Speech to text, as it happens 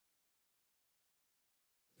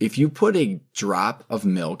If you put a drop of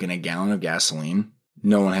milk in a gallon of gasoline,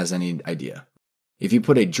 no one has any idea. If you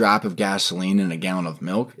put a drop of gasoline in a gallon of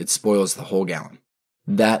milk, it spoils the whole gallon.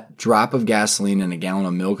 That drop of gasoline in a gallon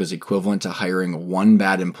of milk is equivalent to hiring one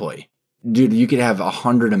bad employee. Dude, you could have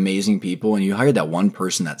 100 amazing people and you hire that one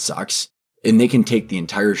person that sucks and they can take the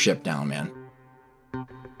entire ship down, man.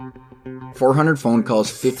 400 phone calls,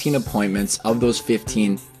 15 appointments. Of those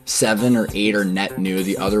 15, 7 or 8 are net new.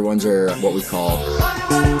 The other ones are what we call...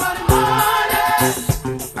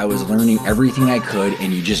 I was learning everything I could,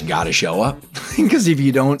 and you just gotta show up. Because if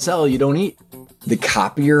you don't sell, you don't eat. The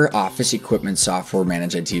copier office equipment software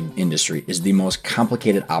managed IT industry is the most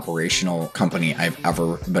complicated operational company I've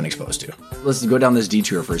ever been exposed to. Let's go down this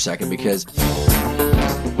detour for a second because...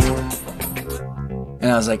 And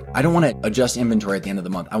I was like, I don't want to adjust inventory at the end of the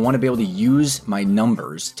month. I want to be able to use my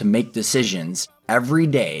numbers to make decisions every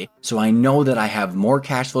day so I know that I have more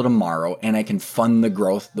cash flow tomorrow and I can fund the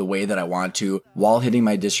growth the way that I want to while hitting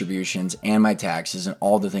my distributions and my taxes and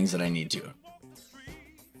all the things that I need to.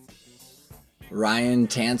 Ryan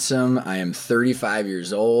Tansom, I am 35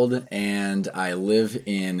 years old and I live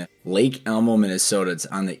in Lake Elmo, Minnesota. It's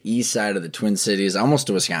on the east side of the Twin Cities, almost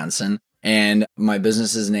to Wisconsin. And my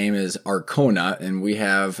business's name is Arkona, and we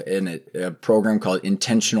have a program called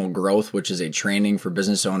Intentional Growth, which is a training for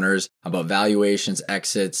business owners about valuations,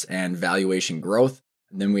 exits, and valuation growth.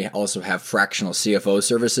 And then we also have fractional CFO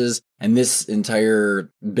services. And this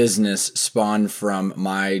entire business spawned from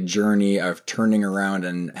my journey of turning around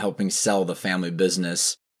and helping sell the family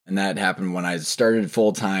business. And that happened when I started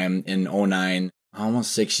full-time in 2009,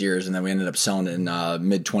 almost 6 years, and then we ended up selling it in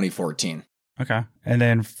mid-2014. Okay. And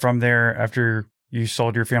then from there, after you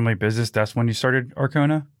sold your family business, that's when you started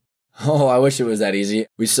Arkona? Oh, I wish it was that easy.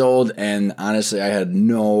 We sold, and honestly, I had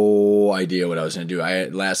no idea what I was going to do. I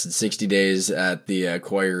lasted 60 days at the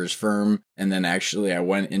acquirer's firm, and then actually I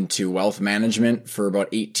went into wealth management for about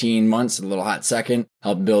 18 months, a little hot second,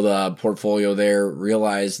 helped build a portfolio there,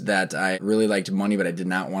 realized that I really liked money, but I did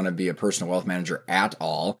not want to be a personal wealth manager at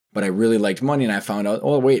all. But I really liked money, and I found out,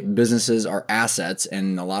 oh, wait, businesses are assets,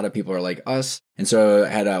 and a lot of people are like us. And so I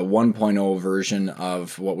had a 1.0 version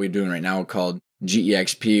of what we're doing right now called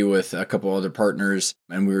GEXP with a couple other partners,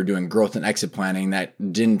 and we were doing growth and exit planning. That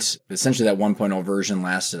essentially that 1.0 version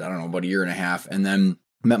lasted, I don't know, about a year and a half. And then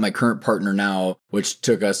met my current partner now, which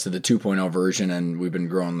took us to the 2.0 version, and we've been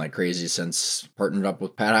growing like crazy since partnered up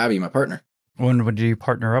with Pat Hobby, my partner. When did you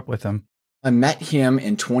partner up with him? I met him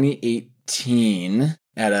in 2018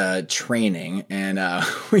 at a training, and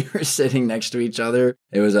we were sitting next to each other.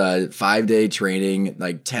 It was a 5-day training,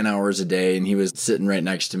 like 10 hours a day, and he was sitting right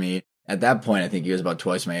next to me. At that point, I think he was about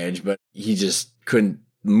twice my age, but he just couldn't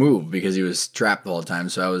move because he was trapped the whole time.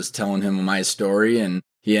 So I was telling him my story, and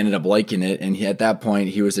he ended up liking it. And at that point,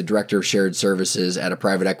 he was the director of shared services at a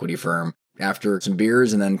private equity firm. After some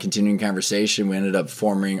beers and then continuing conversation, we ended up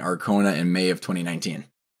forming Arkona in May of 2019.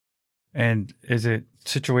 And is it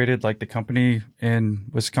situated like the company in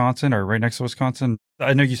Wisconsin or right next to Wisconsin?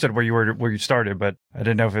 I know you said where you started, but I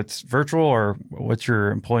didn't know if it's virtual or what's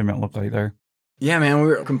your employment look like there? Yeah, man, we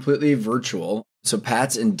were completely virtual. So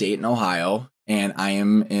Pat's in Dayton, Ohio, and I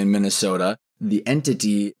am in Minnesota. The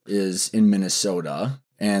entity is in Minnesota,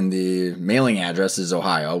 and the mailing address is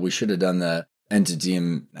Ohio. We should have done the entity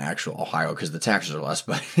in actual Ohio because the taxes are less,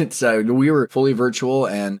 but we were fully virtual,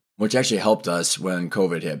 and which actually helped us when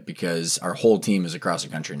COVID hit because our whole team is across the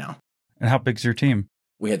country now. And how big's your team?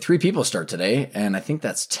 We had 3 people start today, and I think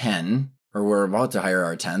that's 10, or we're about to hire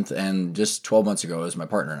our 10th, and just 12 months ago it was my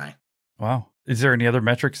partner and I. Wow. Is there any other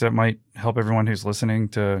metrics that might help everyone who's listening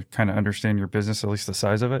to kind of understand your business, at least the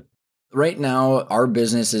size of it? Right now, our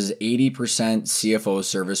business is 80% CFO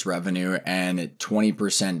service revenue and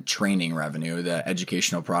 20% training revenue, the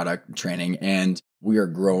educational product training. And we are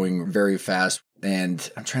growing very fast. And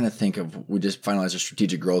I'm trying to think of, we just finalized a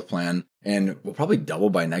strategic growth plan and we'll probably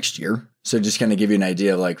double by next year. So just kind of give you an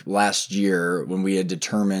idea of like last year when we had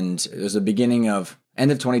determined, it was the beginning of end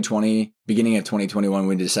of 2020, beginning of 2021,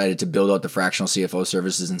 we decided to build out the fractional CFO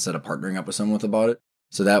services instead of partnering up with someone about it.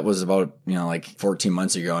 So that was about, like 14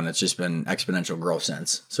 months ago, and it's just been exponential growth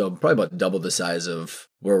since. So probably about double the size of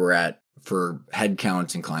where we're at for head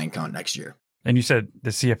count and client count next year. And you said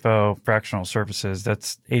the CFO fractional services,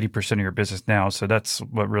 that's 80% of your business now. So that's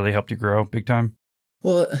what really helped you grow big time?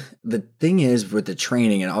 Well, the thing is with the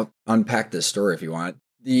training, and I'll unpack this story if you want.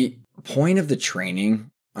 The point of the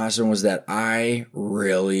training, Austin, was that I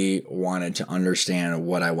really wanted to understand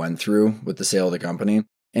what I went through with the sale of the company.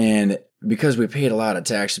 And because we paid a lot of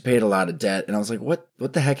tax, we paid a lot of debt, and I was like, what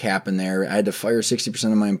the heck happened there? I had to fire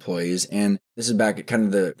 60% of my employees. And this is back at kind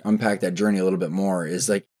of the unpack that journey a little bit more is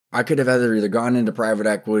like, I could have either gone into private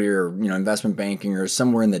equity or, investment banking or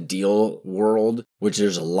somewhere in the deal world, which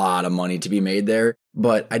there's a lot of money to be made there.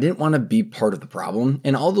 But I didn't want to be part of the problem.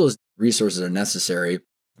 And all those resources are necessary.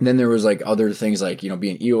 And then there was like other things like,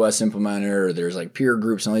 being EOS implementer, or there's like peer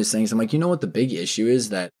groups and all these things. I'm like, what the big issue is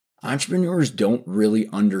that entrepreneurs don't really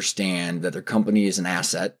understand that their company is an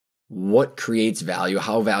asset, what creates value,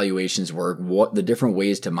 how valuations work, what the different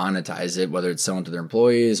ways to monetize it, whether it's selling to their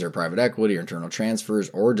employees or private equity or internal transfers,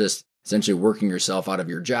 or just essentially working yourself out of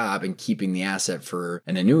your job and keeping the asset for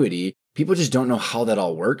an annuity. People just don't know how that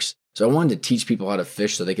all works. So I wanted to teach people how to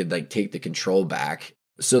fish so they could like take the control back.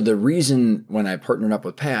 So the reason when I partnered up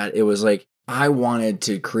with Pat, it was like, I wanted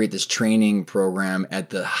to create this training program at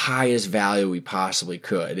the highest value we possibly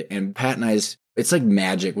could. And Pat and it's like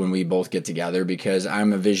magic when we both get together, because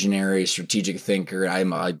I'm a visionary, strategic thinker.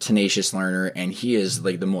 I'm a tenacious learner, and he is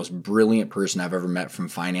like the most brilliant person I've ever met from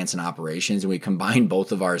finance and operations. And we combined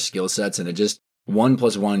both of our skill sets, and it just 1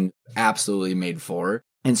 + 1 absolutely made 4.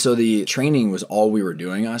 And so the training was all we were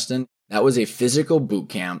doing, Austin. That was a physical boot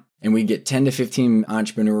camp. And we'd get 10 to 15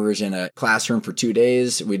 entrepreneurs in a classroom for 2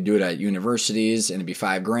 days. We'd do it at universities, and it'd be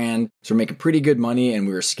 $5,000. So we're making pretty good money. And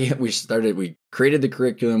we created the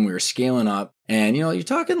curriculum. We were scaling up. And, you're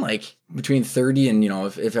talking like between 30 and,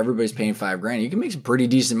 if everybody's paying $5,000, you can make some pretty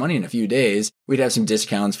decent money in a few days. We'd have some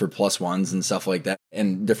discounts for +1s and stuff like that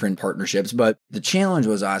and different partnerships. But the challenge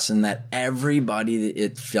was, Austin, that everybody that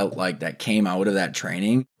it felt like that came out of that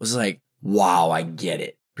training was like, wow, I get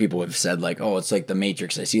it. People have said like, oh, it's like the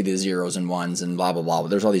Matrix. I see the zeros and ones and blah, blah, blah. But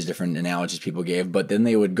there's all these different analogies people gave. But then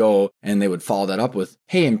they would go and they would follow that up with,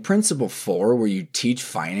 hey, in principle 4, where you teach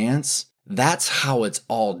finance, that's how it's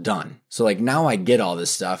all done. So like now I get all this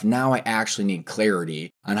stuff. Now I actually need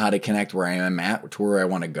clarity on how to connect where I am at to where I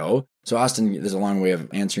want to go. So Austin, there's a long way of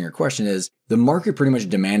answering your question, is the market pretty much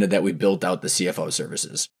demanded that we built out the CFO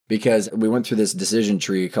services, because we went through this decision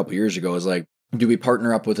tree a couple years ago. It was like, do we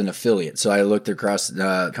partner up with an affiliate? So I looked across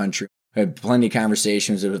the country. I had plenty of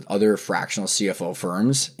conversations with other fractional CFO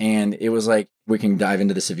firms. And it was like, we can dive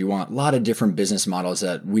into this if you want. A lot of different business models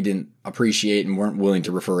that we didn't appreciate and weren't willing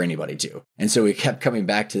to refer anybody to. And so we kept coming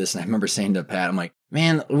back to this. And I remember saying to Pat, I'm like,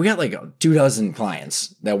 man, we got like 24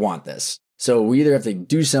 clients that want this. So we either have to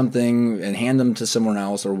do something and hand them to someone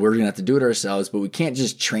else, or we're going to have to do it ourselves. But we can't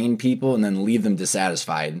just train people and then leave them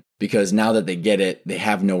dissatisfied, because now that they get it, they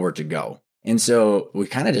have nowhere to go. And so we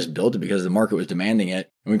kind of just built it because the market was demanding it.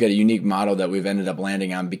 And we've got a unique model that we've ended up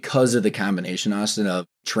landing on because of the combination, Austin, of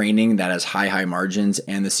training that has high margins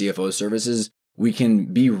and the CFO services. We can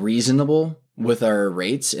be reasonable with our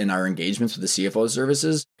rates and our engagements with the CFO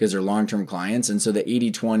services because they're long-term clients. And so the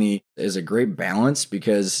 80-20 is a great balance,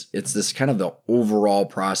 because it's this kind of the overall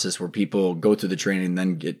process where people go through the training and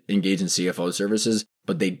then get engaged in CFO services,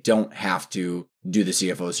 but they don't have to do the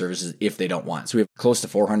CFO services if they don't want. So we have close to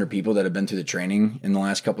 400 people that have been through the training in the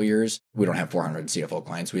last couple of years. We don't have 400 CFO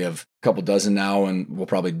clients. We have a couple dozen now, and we'll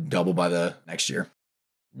probably double by the next year.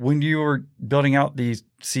 When you were building out these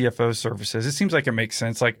CFO services, it seems like it makes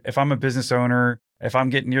sense. Like if I'm a business owner, if I'm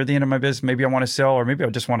getting near the end of my business, maybe I want to sell, or maybe I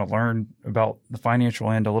just want to learn about the financial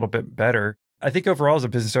end a little bit better. I think overall as a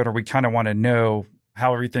business owner, we kind of want to know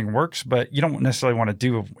how everything works, but you don't necessarily want to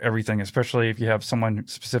do everything, especially if you have someone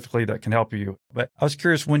specifically that can help you. But I was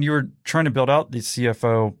curious, when you were trying to build out the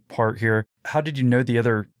CFO part here, how did you know the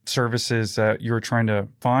other services that you were trying to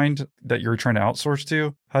find, that you were trying to outsource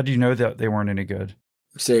to? How do you know that they weren't any good?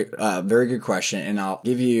 So, very good question. And I'll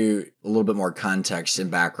give you a little bit more context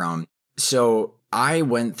and background. So I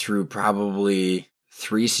went through probably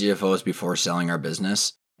 3 CFOs before selling our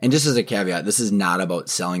business. And just as a caveat, this is not about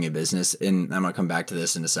selling a business. And I'm going to come back to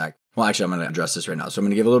this in a sec. Well, actually, I'm going to address this right now. So I'm going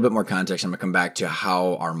to give a little bit more context. I'm going to come back to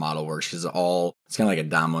how our model works, because it's kind of like a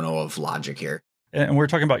domino of logic here. And we're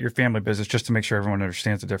talking about your family business just to make sure everyone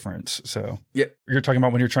understands the difference. So yep. You're talking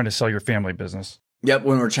about when you're trying to sell your family business. Yep.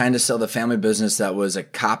 When we're trying to sell the family business, that was a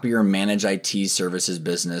copier managed IT services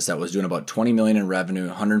business that was doing about $20 million in revenue,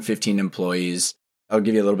 115 employees. I'll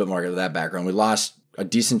give you a little bit more of that background. We lost a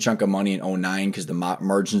decent chunk of money in 2009 because the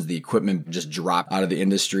margins of the equipment just dropped out of the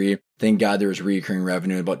industry. Thank God there was recurring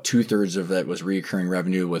revenue. About 2/3 of that was recurring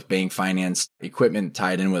revenue with bank finance equipment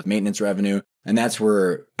tied in with maintenance revenue. And that's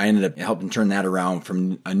where I ended up helping turn that around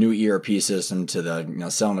from a new ERP system to the,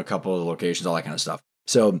 selling a couple of locations, all that kind of stuff.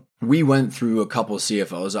 So we went through a couple of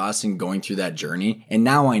CFOs, Austin, going through that journey. And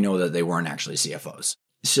now I know that they weren't actually CFOs.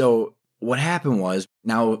 So what happened was,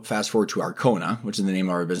 now fast forward to Arcona, which is the name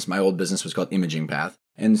of our business. My old business was called Imaging Path.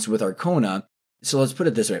 And so with Arcona, so let's put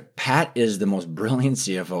it this way. Pat is the most brilliant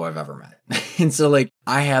CFO I've ever met. And so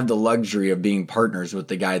I have the luxury of being partners with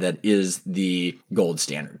the guy that is the gold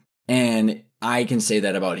standard. And I can say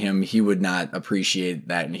that about him. He would not appreciate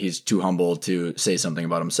that, and he's too humble to say something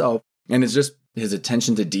about himself. And it's just his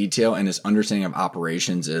attention to detail and his understanding of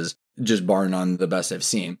operations is just bar none the best I've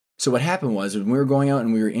seen. So what happened was when we were going out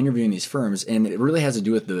and we were interviewing these firms, and it really has to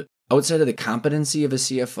do with the outside of the competency of a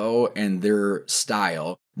CFO and their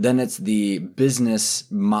style, then it's the business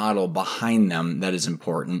model behind them that is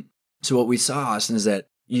important. So what we saw, Austin, is that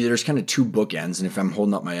there's kind of two bookends. And if I'm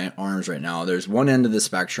holding up my arms right now, there's one end of the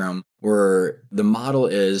spectrum where the model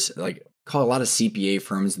is like, call a lot of CPA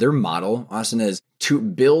firms, their model, Austin, is to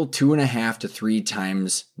bill 2.5 to 3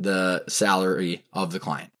 times the salary of the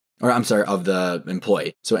client. Or I'm sorry, of the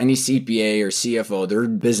employee. So any CPA or CFO, their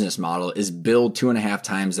business model is bill 2.5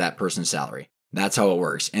 times that person's salary. That's how it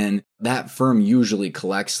works. And that firm usually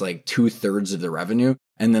collects like 2/3 of the revenue.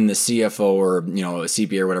 And then the CFO or, a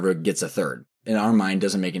CPA or whatever gets 1/3. In our mind,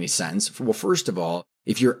 doesn't make any sense. Well, first of all,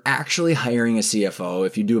 if you're actually hiring a CFO,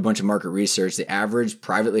 if you do a bunch of market research, the average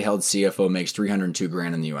privately held CFO makes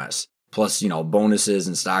 $302,000 in the US. Plus, bonuses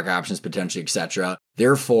and stock options potentially, etc.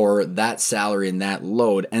 Therefore, that salary and that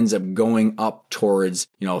load ends up going up towards,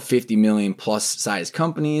 50 million plus size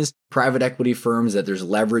companies, private equity firms that there's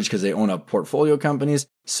leverage because they own a portfolio companies.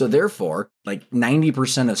 So therefore, like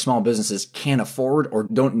 90% of small businesses can't afford or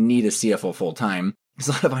don't need a CFO full time. Because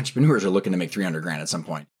a lot of entrepreneurs are looking to make $300,000 at some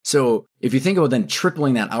point. So if you think about then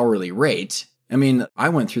tripling that hourly rate, I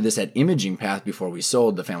went through this at Imaging Path before we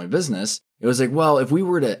sold the family business. It was like, well, if we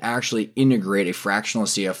were to actually integrate a fractional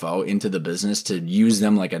CFO into the business to use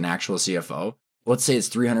them like an actual CFO, let's say it's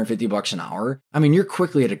 $350 an hour. You're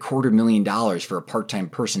quickly at $250,000 for a part-time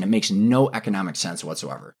person. It makes no economic sense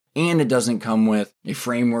whatsoever. And it doesn't come with a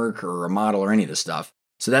framework or a model or any of this stuff.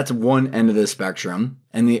 So that's one end of the spectrum.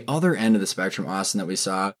 And the other end of the spectrum, Austin, that we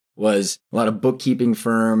saw was a lot of bookkeeping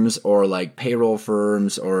firms or like payroll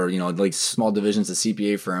firms or, like small divisions of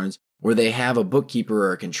CPA firms where they have a bookkeeper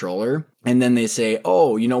or a controller. And then they say,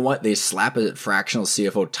 oh, you know what? They slap a fractional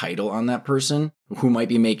CFO title on that person who might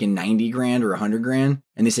be making $90,000 or $100,000.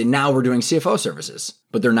 And they say, now we're doing CFO services,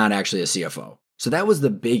 but they're not actually a CFO. So that was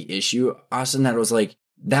the big issue, Austin, that was like,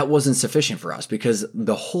 that wasn't sufficient for us because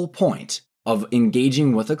the whole point of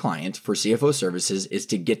engaging with a client for CFO services is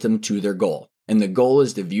to get them to their goal. And the goal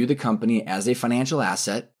is to view the company as a financial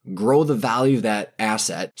asset, grow the value of that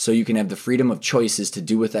asset so you can have the freedom of choices to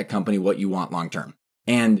do with that company what you want long term.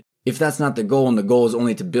 And if that's not the goal and the goal is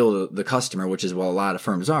only to build the customer, which is what a lot of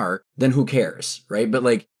firms are, then who cares, right? But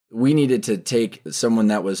like we needed to take someone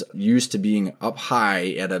that was used to being up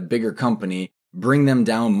high at a bigger company, bring them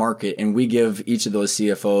down market, and we give each of those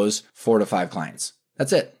CFOs 4 to 5 clients.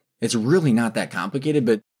 That's it. It's really not that complicated,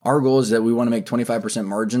 but our goal is that we want to make 25%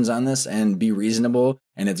 margins on this and be reasonable.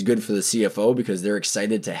 And it's good for the CFO because they're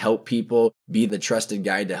excited to help people, be the trusted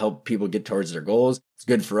guide to help people get towards their goals. It's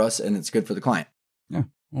good for us and it's good for the client. Yeah.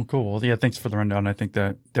 Well, cool. Well, yeah, thanks for the rundown. I think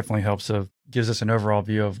that definitely helps gives us an overall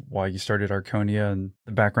view of why you started Arconia and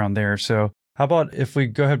the background there. So how about if we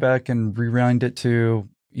go ahead back and rewind it to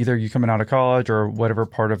either you coming out of college or whatever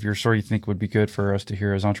part of your story you think would be good for us to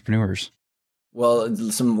hear as entrepreneurs? Well,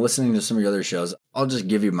 listening to some of your other shows, I'll just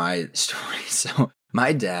give you my story. So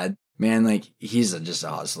my dad, man, like he's just a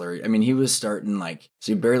hustler. He was starting so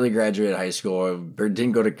he barely graduated high school,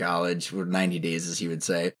 didn't go to college for 90 days, as he would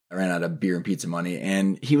say. I ran out of beer and pizza money.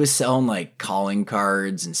 And he was selling calling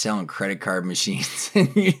cards and selling credit card machines.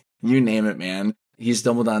 You name it, man. He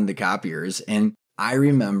stumbled on the copiers. And I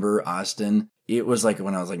remember, Austin, it was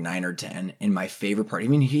when I was 9 or 10. And my favorite part,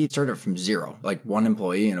 he started from zero, one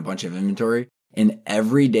employee and a bunch of inventory. And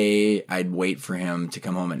every day I'd wait for him to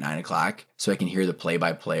come home at 9 o'clock so I can hear the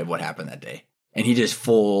play-by-play of what happened that day. And he just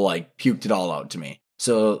puked it all out to me.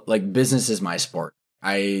 So business is my sport.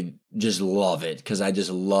 I just love it because I just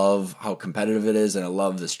love how competitive it is and I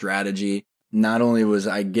love the strategy. Not only was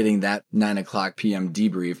I getting that 9 o'clock PM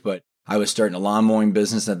debrief, but I was starting a lawn mowing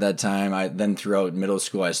business at that time. Then throughout middle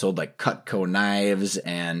school, I sold Cutco knives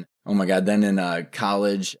and oh my God, then in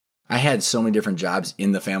college, I had so many different jobs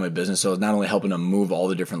in the family business. So I was not only helping them move all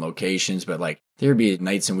the different locations, but there'd be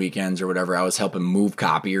nights and weekends or whatever. I was helping move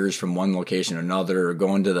copiers from one location to another or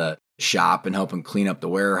going to the shop and helping clean up the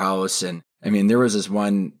warehouse. And there was this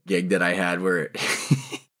one gig that I had where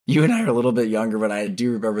you and I are a little bit younger, but I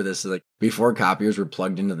do remember this. Before copiers were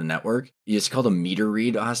plugged into the network, it's called a meter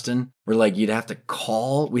read, Austin, where we'd have to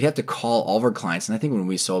call all of our clients. And I think when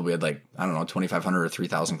we sold, we had 2,500 or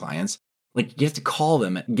 3,000 clients. You have to call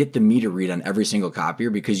them, get the meter read on every single copier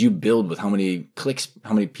because you build with how many clicks,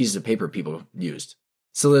 how many pieces of paper people used.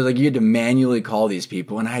 So like you had to manually call these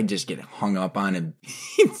people and I'd just get hung up on it.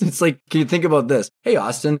 It's like, can you think about this? Hey,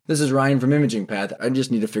 Austin, this is Ryan from Imaging Path. I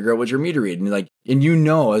just need to figure out what your meter read. And like, and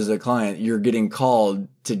as a client, you're getting called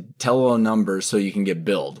to tell a number so you can get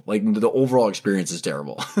billed. Like the overall experience is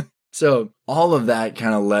terrible. So all of that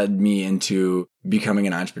kind of led me into becoming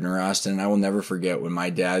an entrepreneur, Austin. And I will never forget when my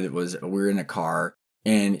dad we were in a car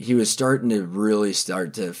and he was starting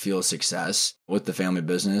to feel success with the family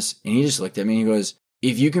business. And he just looked at me and he goes,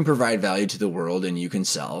 if you can provide value to the world and you can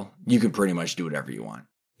sell, you can pretty much do whatever you want.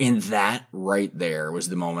 And that right there was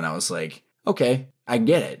the moment I was like, okay, I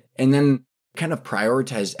get it. And then kind of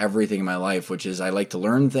prioritized everything in my life, which is I like to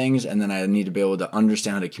learn things and then I need to be able to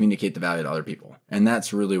understand how to communicate the value to other people. And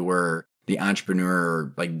that's really where the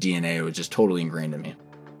entrepreneur like DNA was just totally ingrained in me.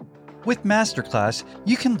 With Masterclass,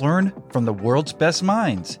 you can learn from the world's best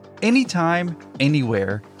minds, anytime,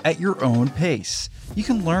 anywhere, at your own pace. You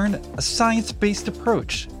can learn a science-based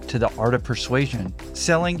approach to the art of persuasion,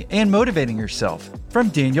 selling, and motivating yourself from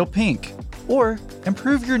Daniel Pink. Or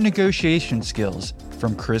improve your negotiation skills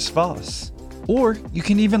from Chris Voss. Or you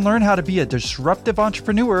can even learn how to be a disruptive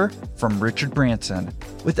entrepreneur from Richard Branson.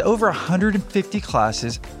 With over 150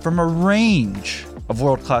 classes from a range of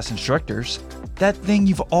world-class instructors, that thing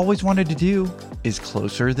you've always wanted to do is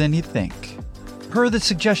closer than you think. Per the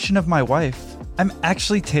suggestion of my wife, I'm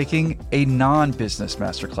actually taking a non-business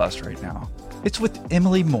masterclass right now. It's with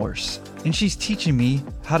Emily Morse, and she's teaching me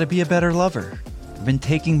how to be a better lover. I've been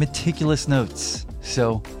taking meticulous notes,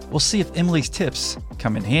 so we'll see if Emily's tips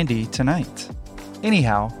come in handy tonight.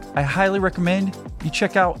 Anyhow, I highly recommend you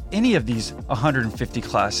check out any of these 150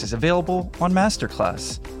 classes available on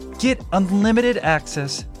Masterclass. Get unlimited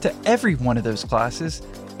access to every one of those classes,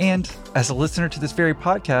 and as a listener to this very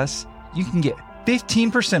podcast, you can get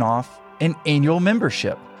 15% off an annual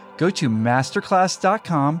membership. Go to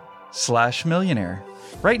masterclass.com/millionaire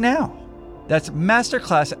right now. That's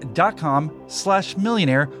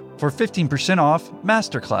masterclass.com/millionaire for 15% off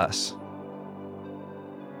Masterclass.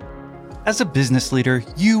 As a business leader,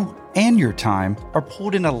 you and your time are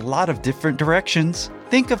pulled in a lot of different directions.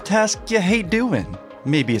 Think of tasks you hate doing.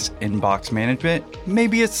 Maybe it's inbox management,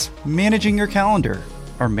 maybe it's managing your calendar,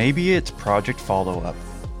 or maybe it's project follow-up.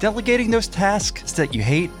 Delegating those tasks that you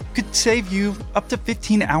hate could save you up to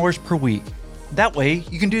 15 hours per week. That way,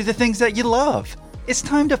 you can do the things that you love. It's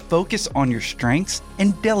time to focus on your strengths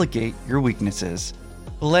and delegate your weaknesses.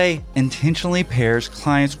 Belay intentionally pairs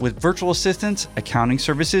clients with virtual assistants, accounting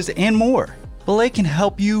services, and more. Belay can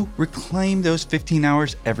help you reclaim those 15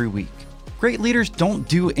 hours every week. Great leaders don't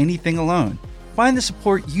do anything alone. Find the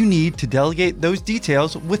support you need to delegate those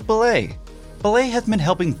details with Belay. Belay has been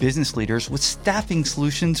helping business leaders with staffing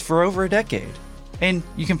solutions for over a decade. And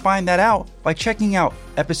you can find that out by checking out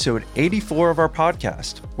episode 84 of our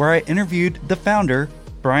podcast, where I interviewed the founder,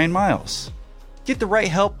 Brian Miles. Get the right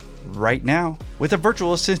help right now with a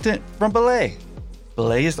virtual assistant from Belay.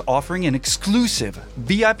 Belay is offering an exclusive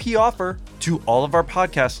VIP offer to all of our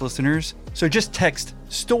podcast listeners, so just text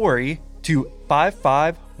STORY to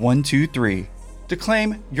 55123 to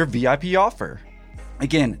claim your VIP offer.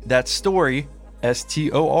 Again, that's STORY,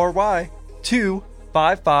 STORY, to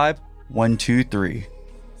 55123.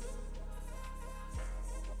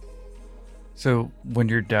 So when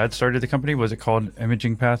your dad started the company, was it called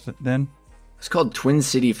Imaging Path then? It's called Twin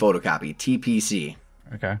City Photocopy, TPC.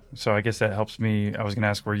 Okay. So I guess that helps me. I was going to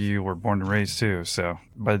ask where you were born and raised too. So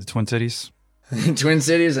by the Twin Cities? Twin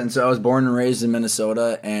Cities. And so I was born and raised in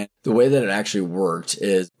Minnesota. And the way that it actually worked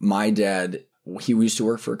is my dad, he used to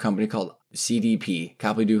work for a company called CDP,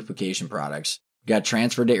 Copy Duplication Products, got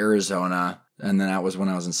transferred to Arizona. And then that was when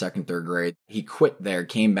I was in second, third grade. He quit there,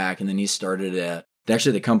 came back, and then he started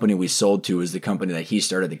actually the company we sold to is the company that he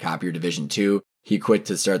started, the copier division to. He quit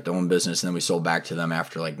to start the own business, and then we sold back to them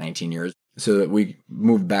after like 19 years. So that we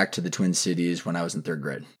moved back to the Twin Cities when I was in third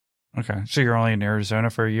grade. Okay. So you're only in Arizona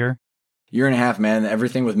for a year? Year and a half, man.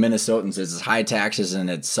 Everything with Minnesotans is high taxes and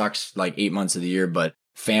it sucks like 8 months of the year, but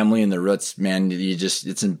family and the roots, man,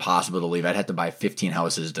 it's impossible to leave. I'd have to buy 15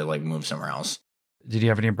 houses to like move somewhere else. Did you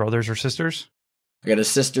have any brothers or sisters? I got a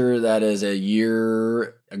sister that is a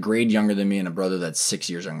grade younger than me, and a brother that's 6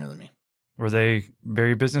 years younger than me. Were they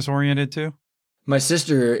very business oriented too? My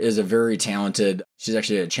sister is she's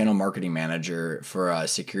actually a channel marketing manager for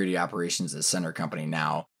security operations at a center company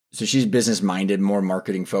now. So she's business minded, more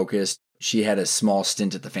marketing focused. She had a small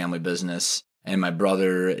stint at the family business, and my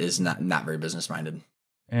brother is not very business minded.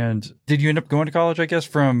 And did you end up going to college, I guess,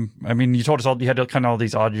 you told us you had kind of all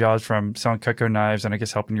these odd jobs from selling Cutco knives and I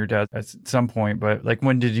guess helping your dad at some point. But like,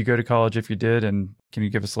 when did you go to college if you did? And can you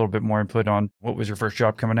give us a little bit more input on what was your first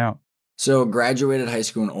job coming out? So graduated high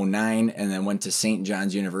school in '09 and then went to St.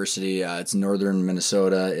 John's University. It's northern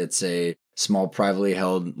Minnesota. It's a small privately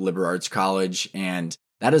held liberal arts college. And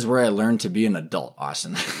that is where I learned to be an adult,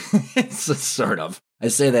 Austin. It's a sort of. I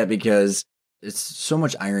say that because it's so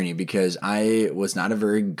much irony because I was not a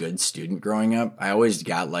very good student growing up. I always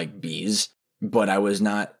got like B's, but I was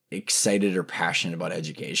not excited or passionate about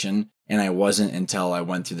education. And I wasn't until I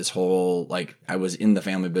went through this whole, like I was in the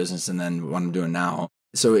family business and then what I'm doing now.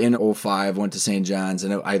 So in '05, went to St. John's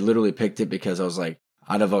and I literally picked it because I was like,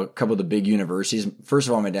 out of a couple of the big universities, first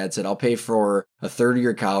of all, my dad said, I'll pay for a third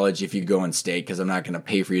year college if you go and stay because I'm not going to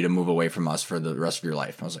pay for you to move away from us for the rest of your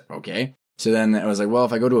life. I was like, okay. So then I was like, well,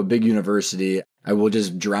 if I go to a big university, I will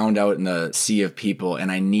just drown out in the sea of people.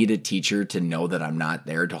 And I need a teacher to know that I'm not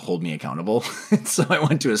there to hold me accountable. So I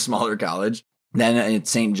went to a smaller college. Then at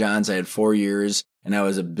St. John's, I had 4 years and I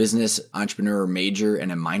was a business entrepreneur major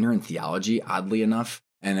and a minor in theology, oddly enough.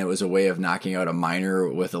 And it was a way of knocking out a minor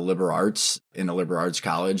with a liberal arts in a liberal arts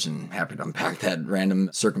college, and happy to unpack that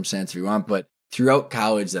random circumstance if you want. But throughout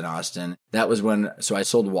college in Austin, that was when, so I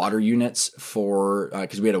sold water units for,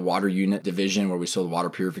 because we had a water unit division where we sold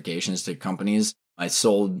water purifications to companies. I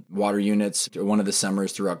sold water units one of the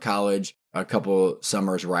summers throughout college, a couple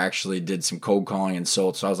summers where I actually did some cold calling and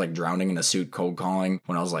sold. So I was like drowning in a suit cold calling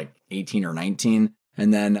when I was like 18 or 19.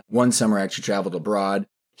 And then one summer I actually traveled abroad.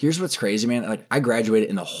 Here's what's crazy, man. Like I graduated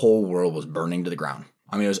and the whole world was burning to the ground.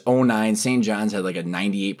 I mean, it was '09. St. John's had like a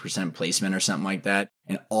 98% placement or something like that.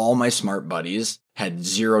 And all my smart buddies had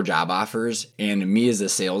 0 job offers. And me as a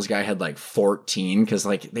sales guy had like 14 because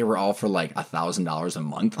like they were all for like $1,000 a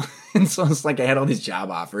month. And so it's like I had all these job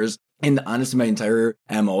offers. And honestly, my entire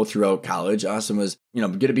MO throughout college, Austin, was,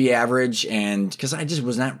 get to be average. And because I just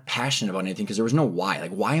was not passionate about anything because there was no why.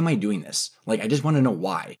 Like, why am I doing this? Like, I just want to know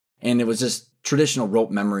why. And it was just traditional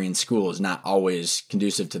rote memory in school is not always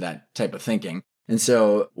conducive to that type of thinking. And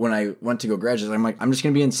so when I went to go graduate, I'm like, I'm just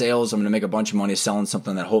going to be in sales. I'm going to make a bunch of money selling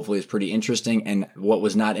something that hopefully is pretty interesting. And what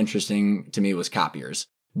was not interesting to me was copiers.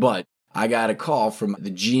 But I got a call from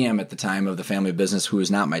the GM at the time of the family business, who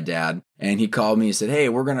is not my dad. And he called me and said, hey,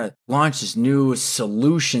 we're going to launch this new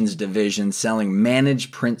solutions division selling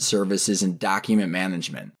managed print services and document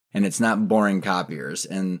management. And it's not boring copiers.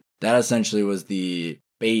 And that essentially was the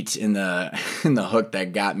bait in the hook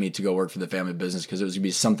that got me to go work for the family business because it was going to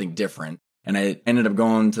be something different. And I ended up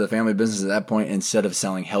going to the family business at that point instead of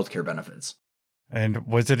selling healthcare benefits. And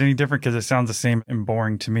was it any different? Because it sounds the same and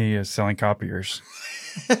boring to me as selling copiers.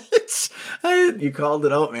 You called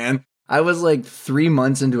it out, man. I was like 3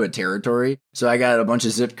 months into a territory. So I got a bunch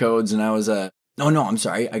of zip codes and I was I'm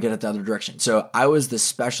sorry. I got it the other direction. So I was the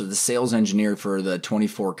sales engineer for the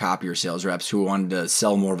 24 copier sales reps who wanted to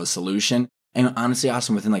sell more of a solution. And honestly,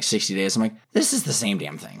 Austin, within like 60 days, I'm like, this is the same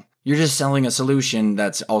damn thing. You're just selling a solution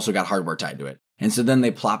that's also got hardware tied to it. And so then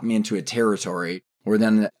they plopped me into a territory where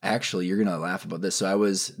then actually, you're going to laugh about this. So I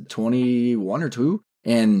was 21 or 2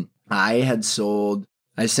 and I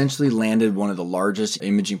essentially landed one of the largest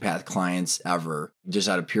Imaging Path clients ever just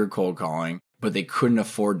out of pure cold calling, but they couldn't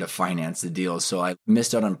afford to finance the deal. So I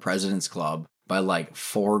missed out on President's Club by like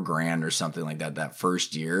 $4,000 or something like that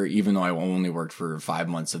first year, even though I only worked for 5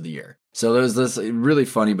 months of the year. So there was this really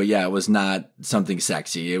funny, but yeah, it was not something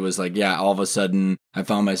sexy. It was like, yeah, all of a sudden I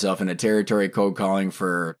found myself in a territory cold calling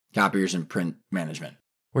for copiers and print management.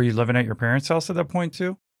 Were you living at your parents' house at that point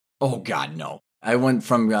too? Oh God, no. I went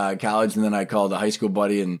from college and then I called a high school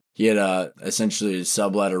buddy and he had essentially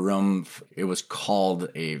sublet a room. It was called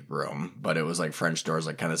a room, but it was like French doors,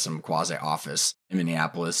 like kind of some quasi office in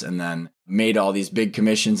Minneapolis, and then made all these big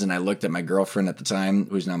commissions. And I looked at my girlfriend at the time,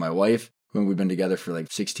 who's now my wife, when we've been together for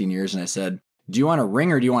like 16 years. And I said, do you want a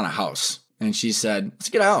ring or do you want a house? And she said, let's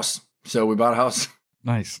get a house. So we bought a house.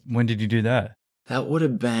 Nice. When did you do that? That would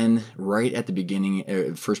have been right at the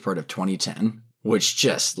beginning, first part of 2010. Which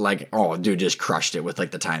just like, oh, dude, just crushed it with like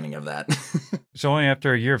the timing of that. So only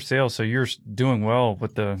after a year of sales, so you're doing well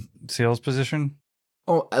with the sales position?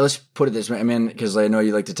 Oh, let's put it this way. I mean, because I know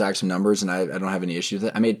you like to talk some numbers and I don't have any issue with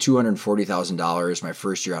it. I made $240,000 my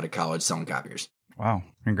first year out of college selling copiers. Wow.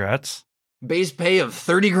 Congrats. Base pay of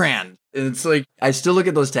 $30,000. It's like, I still look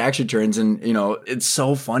at those tax returns and, it's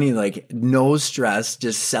so funny, like no stress,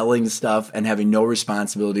 just selling stuff and having no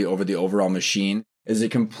responsibility over the overall machine is a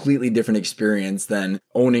completely different experience than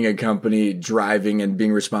owning a company, driving and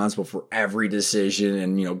being responsible for every decision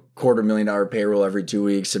and, $250,000 payroll every 2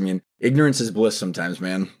 weeks. I mean, ignorance is bliss sometimes,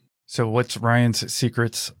 man. So what's Ryan's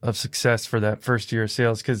secrets of success for that first year of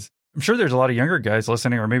sales? Because I'm sure there's a lot of younger guys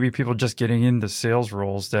listening, or maybe people just getting into sales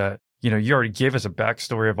roles that, you already gave us a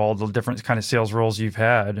backstory of all the different kind of sales roles you've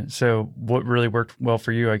had. So what really worked well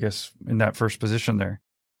for you, I guess, in that first position there?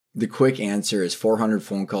 The quick answer is 400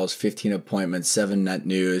 phone calls, 15 appointments, 7 net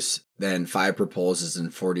news, then 5 proposals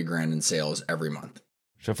and 40 grand in sales every month.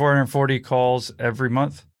 So 440 calls every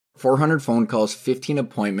month? 400 phone calls, 15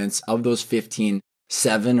 appointments. Of those 15,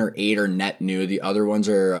 7 or 8 are net new. The other ones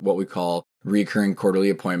are what we call recurring quarterly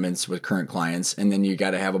appointments with current clients. And then you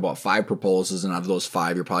got to have about 5 proposals. And of those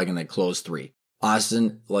 5, you're probably going to close 3.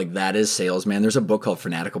 Austin, like that is sales, man. There's a book called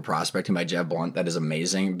Fanatical Prospecting by Jeb Blunt that is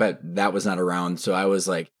amazing, but that was not around. So I was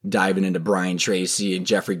like diving into Brian Tracy and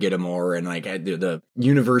Jeffrey Gittimore and like the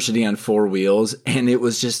University on 4 wheels. And it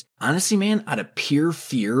was just, honestly, man, out of pure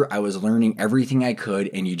fear, I was learning everything I could,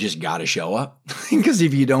 and you just got to show up because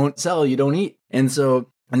if you don't sell, you don't eat. And so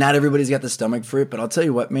not everybody's got the stomach for it, but I'll tell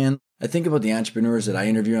you what, man, I think about the entrepreneurs that I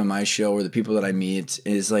interview on my show or the people that I meet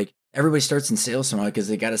is like, everybody starts in sales somehow because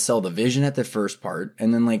they got to sell the vision at the first part.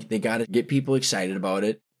 And then like they got to get people excited about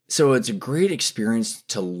it. So it's a great experience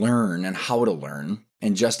to learn and how to learn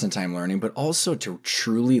and just-in-time learning, but also to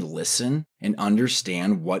truly listen and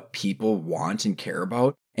understand what people want and care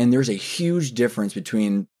about. And there's a huge difference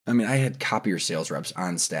between, I had copier sales reps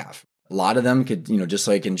on staff. A lot of them could, just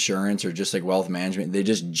like insurance or just like wealth management, they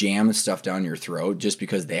just jam stuff down your throat just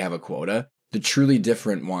because they have a quota. The truly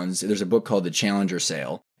different ones, there's a book called The Challenger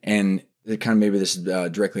Sale. And it kind of maybe this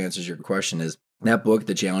directly answers your question is that book,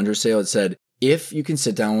 The Challenger Sale, it said, if you can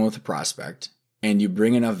sit down with a prospect and you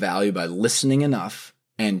bring enough value by listening enough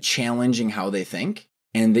and challenging how they think,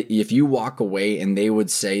 and if you walk away and they would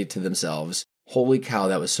say to themselves, holy cow,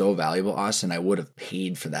 that was so valuable, Austin, I would have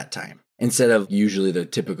paid for that time. Instead of usually the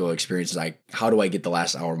typical experience like, how do I get the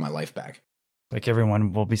last hour of my life back? Like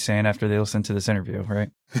everyone will be saying after they listen to this interview, right?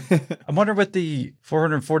 I wonder with the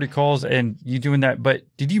 440 calls and you doing that, but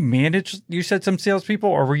did you manage, you said some salespeople,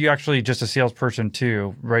 or were you actually just a salesperson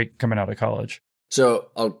too, right, coming out of college?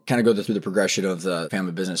 So I'll kind of go through the progression of the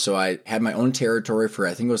family business. So I had my own territory for,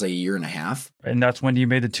 I think it was a year and a half. And that's when you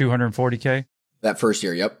made the 240K? That first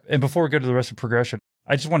year, yep. And before we go to the rest of progression,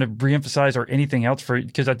 I just want to reemphasize or anything else for you,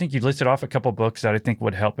 because I think you listed off a couple books that I think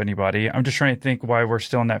would help anybody. I'm just trying to think why we're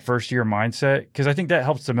still in that first year mindset, because I think that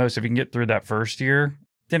helps the most. If you can get through that first year,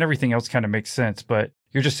 then everything else kind of makes sense. But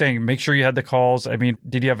you're just saying, make sure you had the calls.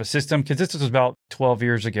 Did you have a system? Because this was about 12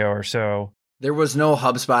 years ago or so. There was no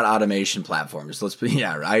HubSpot automation platforms.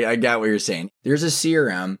 I got what you're saying. There's a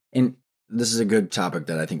CRM, and this is a good topic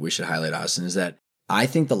that I think we should highlight, Austin, is that I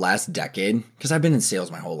think the last decade, because I've been in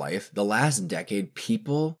sales my whole life, the last decade,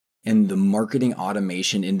 people in the marketing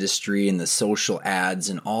automation industry and the social ads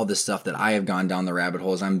and all this stuff that I have gone down the rabbit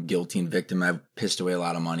holes, I'm guilty and victim, I've pissed away a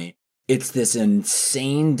lot of money. It's this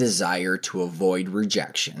insane desire to avoid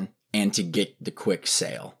rejection and to get the quick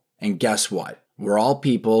sale. And guess what? We're all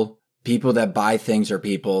people. People that buy things are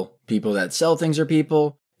people. People that sell things are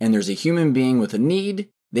people. And there's a human being with a need.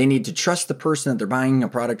 They need to trust the person that they're buying a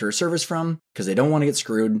product or a service from because they don't want to get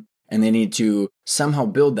screwed, and they need to somehow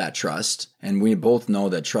build that trust. And we both know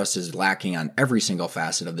that trust is lacking on every single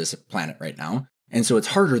facet of this planet right now. And so it's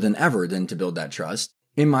harder than ever to build that trust.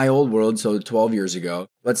 In my old world, so 12 years ago,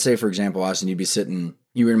 let's say, for example, Austin,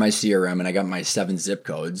 you were in my CRM and I got my 7 zip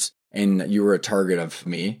codes and you were a target of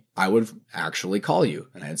me, I would actually call you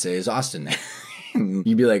and I'd say, is Austin there?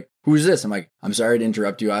 You'd be like, who's this? I'm like, I'm sorry to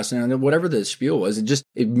interrupt you, Austin. And whatever the spiel was, it just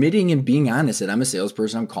admitting and being honest that I'm a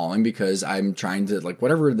salesperson. I'm calling because I'm trying to, like,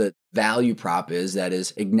 whatever the value prop is, that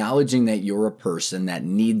is acknowledging that you're a person that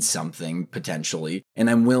needs something potentially, and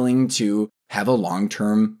I'm willing to have a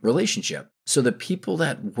long-term relationship. So the people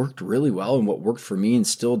that worked really well and what worked for me and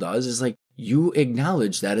still does is like, you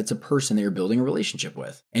acknowledge that it's a person that you're building a relationship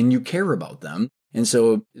with and you care about them. And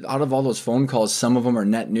so out of all those phone calls, some of them are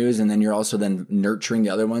net news, and then you're also then nurturing the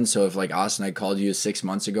other ones. So if like Austin, I called you 6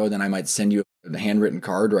 months ago, then I might send you the handwritten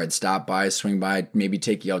card, or I'd stop by, swing by, maybe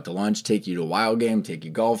take you out to lunch, take you to a wild game, take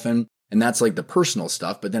you golfing. And that's like the personal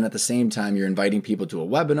stuff. But then at the same time, you're inviting people to a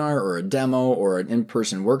webinar or a demo or an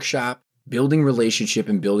in-person workshop, building relationship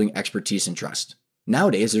and building expertise and trust.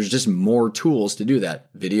 Nowadays, there's just more tools to do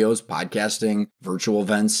that. Videos, podcasting, virtual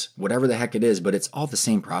events, whatever the heck it is, but it's all the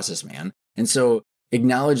same process, man. And so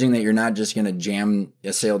acknowledging that you're not just going to jam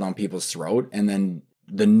a sale down people's throat, and then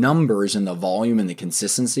the numbers and the volume and the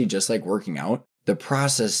consistency, just like working out, the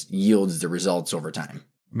process yields the results over time.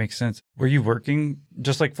 Makes sense. Were you working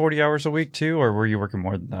just like 40 hours a week too, or were you working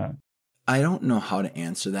more than that? I don't know how to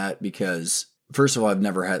answer that because, first of all, I've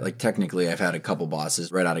never had, like, technically I've had a couple bosses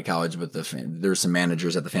right out of college, but there's some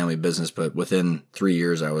managers at the family business, but within 3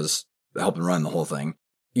 years I was helping run the whole thing.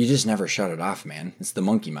 You just never shut it off, man. It's the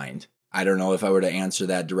monkey mind. I don't know if I were to answer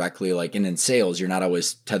that directly, like, and in sales, you're not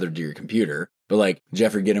always tethered to your computer, but like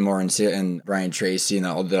Jeffrey Gittimore and Brian Tracy and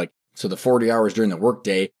all the, like, so the 40 hours during the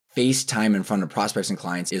workday, FaceTime in front of prospects and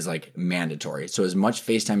clients is like mandatory. So as much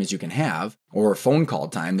FaceTime as you can have, or phone call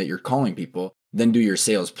time that you're calling people, then do your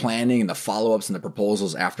sales planning and the follow-ups and the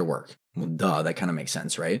proposals after work. Well, duh, that kind of makes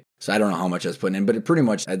sense, right? So I don't know how much I was putting in, but it pretty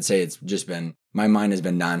much, I'd say it's just been, my mind has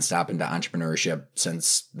been nonstop into entrepreneurship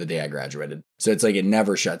since the day I graduated. So it's like it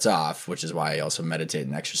never shuts off, which is why I also meditate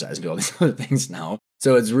and exercise and do all these other things now.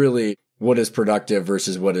 So it's really what is productive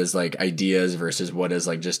versus what is like ideas versus what is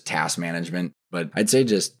like just task management. But I'd say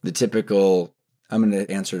just the typical, I'm going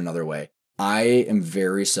to answer it another way. I am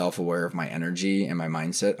very self-aware of my energy and my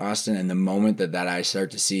mindset, Austin. And the moment that I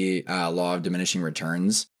start to see a law of diminishing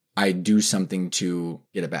returns, I do something to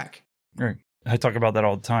get it back. Right. I talk about that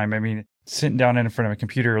all the time. I mean, sitting down in front of a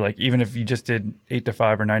computer, like even if you just did 8 to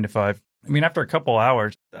 5 or 9 to 5, I mean, after a couple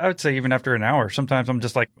hours, I would say even after an hour, sometimes I'm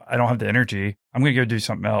just like, I don't have the energy. I'm going to go do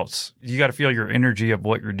something else. You got to feel your energy of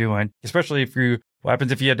what you're doing, especially what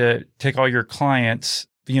happens if you had to take all your clients,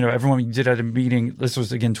 everyone you did at a meeting, this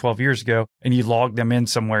was again 12 years ago, and you log them in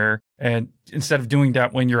somewhere. And instead of doing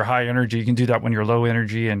that when you're high energy, you can do that when you're low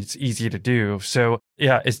energy, and it's easy to do. So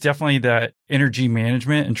yeah, it's definitely that energy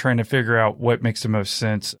management and trying to figure out what makes the most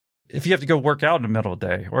sense. If you have to go work out in the middle of the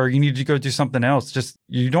day or you need to go do something else,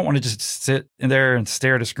 you don't want to just sit in there and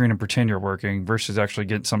stare at a screen and pretend you're working versus actually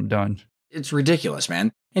getting something done. It's ridiculous,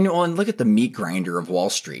 man. And look at the meat grinder of Wall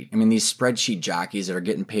Street. I mean, these spreadsheet jockeys that are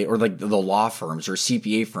getting paid, or like the law firms or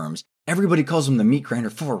CPA firms, everybody calls them the meat grinder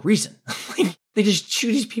for a reason. They just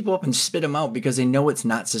chew these people up and spit them out because they know it's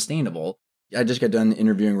not sustainable. I just got done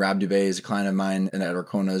interviewing Rob Dubay, he's a client of mine at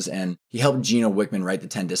Arcona's, and he helped Gino Wickman write the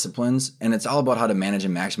 10 Disciplines. And it's all about how to manage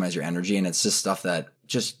and maximize your energy. And it's just stuff that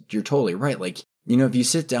you're totally right. Like, if you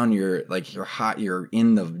sit down, you're hot, you're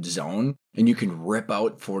in the zone and you can rip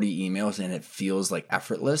out 40 emails and it feels like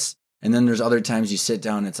effortless. And then there's other times you sit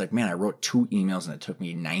down and it's like, man, I wrote 2 emails and it took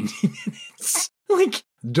me 90 minutes. Like,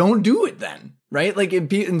 don't do it then, right? Like,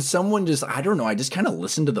 and someone just, I don't know, I just kind of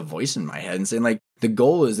listen to the voice in my head and saying like, the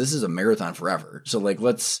goal is this is a marathon forever. So like,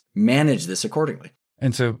 let's manage this accordingly.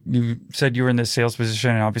 And so you said you were in this sales position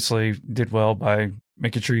and obviously did well by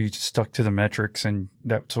making sure you stuck to the metrics, and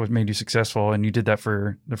that's what made you successful. And you did that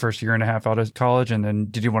for the first year and a half out of college. And then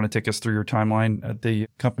did you want to take us through your timeline at the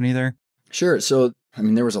company there? Sure. So, I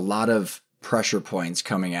mean, there was a lot of pressure points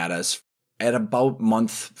coming at us. At about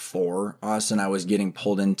month 4, Austin, I was getting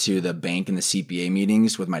pulled into the bank and the CPA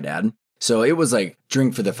meetings with my dad. So it was like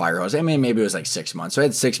drink for the fire hose. I mean, maybe it was like 6 months. So I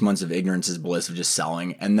had 6 months of ignorance is bliss of just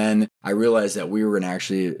selling. And then I realized that we were in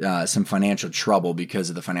actually some financial trouble because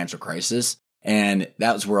of the financial crisis. And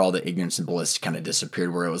that was where all the ignorance and bliss kind of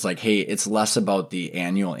disappeared, where it was like, hey, it's less about the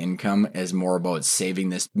annual income as more about saving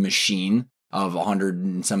this machine of 100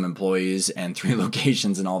 and some employees and 3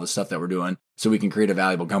 locations and all the stuff that we're doing so we can create a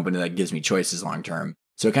valuable company that gives me choices long term.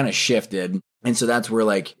 So it kind of shifted. And so that's where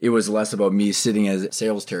like it was less about me sitting as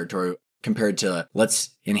sales territory compared to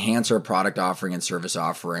let's enhance our product offering and service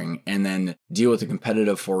offering and then deal with the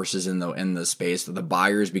competitive forces in the space. The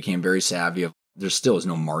buyers became very savvy of there still is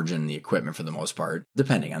no margin in the equipment for the most part,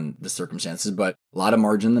 depending on the circumstances, but a lot of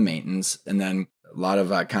margin in the maintenance and then a lot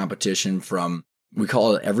of competition from, we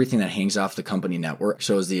call it everything that hangs off the company network.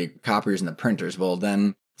 So is the copiers and the printers. Well,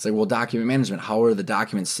 then it's like, well, document management, how are the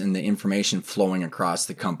documents and the information flowing across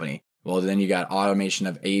the company? Well, then you got automation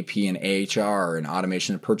of AP and HR and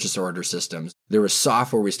automation of purchase order systems. There was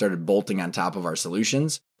software we started bolting on top of our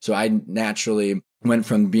solutions. So I naturally went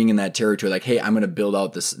from being in that territory like, hey, I'm going to build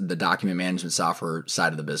out the document management software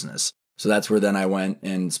side of the business. So that's where then I went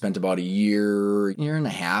and spent about a year and a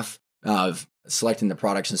half of selecting the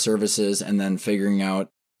products and services and then figuring out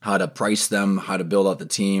how to price them, how to build out the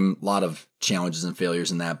team. A lot of challenges and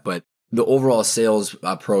failures in that. But the overall sales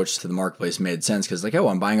approach to the marketplace made sense because like, oh,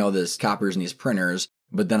 I'm buying all this copiers and these printers,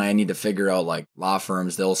 but then I need to figure out like law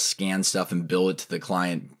firms, they'll scan stuff and bill it to the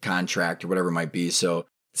client contract or whatever it might be. So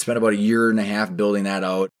spent about a year and a half building that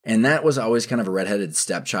out. And that was always kind of a redheaded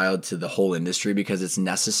stepchild to the whole industry because it's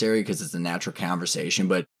necessary, because it's a natural conversation,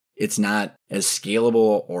 but it's not as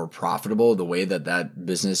scalable or profitable the way that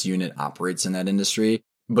business unit operates in that industry.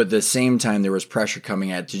 But at the same time, there was pressure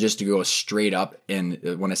coming at to go straight up. And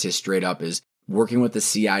when I say straight up is working with the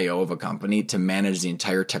CIO of a company to manage the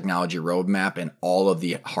entire technology roadmap and all of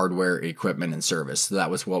the hardware, equipment, and service. So that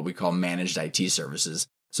was what we call managed IT services.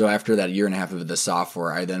 So after that year and a half of the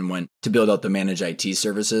software, I then went to build out the managed IT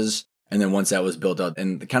services. And then once that was built out,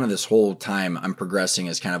 and kind of this whole time I'm progressing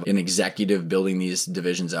as kind of an executive building these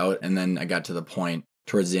divisions out. And then I got to the point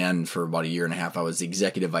towards the end for about a year and a half, I was the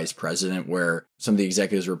executive vice president where some of the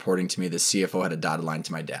executives reporting to me, the CFO had a dotted line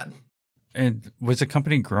to my dad. And was the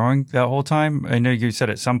company growing that whole time? I know you said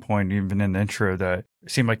at some point, even in the intro, that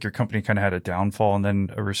it seemed like your company kind of had a downfall and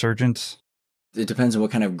then a resurgence. It depends on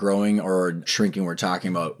what kind of growing or shrinking we're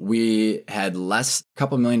talking about. We had a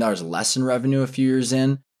couple $1 million less in revenue a few years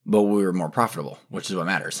in, but we were more profitable, which is what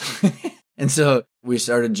matters. And so we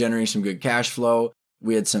started generating some good cash flow.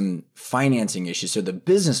 We had some financing issues. So the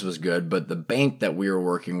business was good, but the bank that we were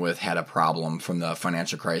working with had a problem from the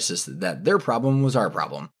financial crisis that their problem was our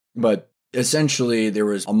problem. But essentially, there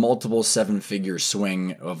was a multiple 7-figure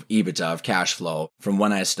swing of EBITDA, of cash flow, from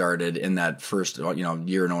when I started in that first year in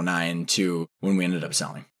 2009 to when we ended up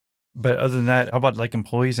selling. But other than that, how about like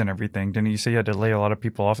employees and everything? Didn't you say you had to lay a lot of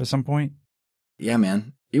people off at some point? Yeah,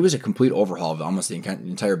 man. It was a complete overhaul of almost the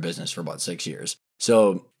entire business for about 6 years.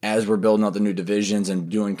 So as we're building out the new divisions and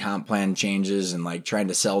doing comp plan changes and like trying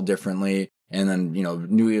to sell differently and then,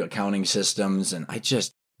 new accounting systems. And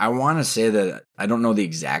I want to say that I don't know the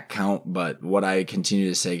exact count, but what I continue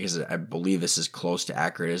to say, because I believe this is close to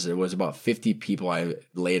accurate, is there was about 50 people I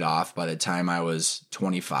laid off by the time I was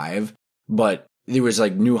 25. But there was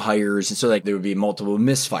like new hires. And so like there would be multiple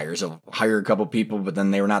misfires of hire a couple people, but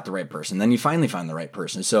then they were not the right person. Then you finally find the right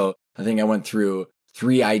person. So I think I went through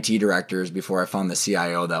 3 IT directors before I found the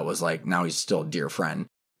CIO that was like, now he's still a dear friend.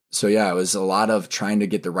 So yeah, it was a lot of trying to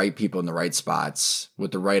get the right people in the right spots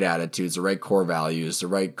with the right attitudes, the right core values, the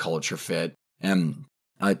right culture fit. And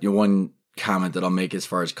one comment that I'll make as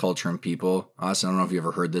far as culture and people, Austin, I don't know if you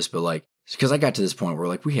ever heard this, but like, because I got to this point where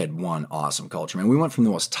like we had one awesome culture, man. We went from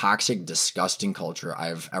the most toxic, disgusting culture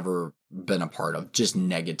I've ever been a part of, just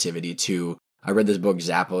negativity, to I read this book,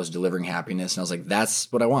 Zappos, Delivering Happiness, and I was like, that's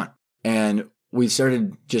what I want. And we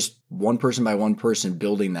started just one person by one person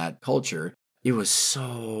building that culture. It was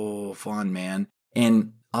so fun, man.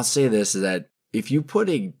 And I'll say this, is that if you put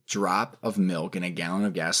a drop of milk in a gallon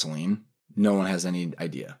of gasoline, no one has any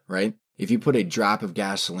idea, right? If you put a drop of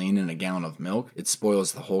gasoline in a gallon of milk, it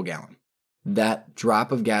spoils the whole gallon. That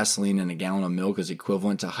drop of gasoline in a gallon of milk is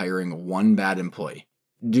equivalent to hiring one bad employee.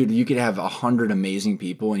 Dude, you could have 100 amazing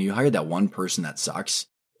people and you hire that one person that sucks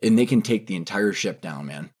and they can take the entire ship down,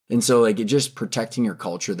 man. And so like it just protecting your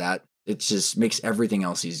culture, that it just makes everything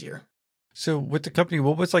else easier. So with the company,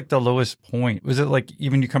 what was like the lowest point? Was it like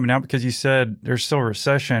even you coming out, because you said there's still a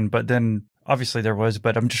recession, but then obviously there was,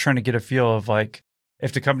 but I'm just trying to get a feel of like,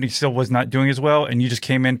 if the company still was not doing as well and you just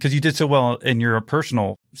came in, because you did so well in your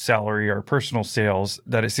personal salary or personal sales,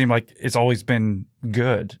 that it seemed like it's always been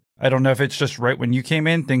good. I don't know if it's just right when you came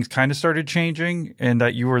in, things kind of started changing and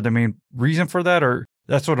that you were the main reason for that, or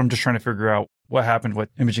that's what I'm just trying to figure out, what happened with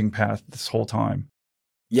Imaging Path this whole time.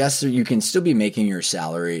 Yes, so you can still be making your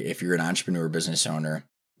salary if you're an entrepreneur or business owner,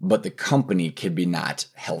 but the company could be not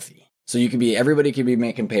healthy. So everybody could be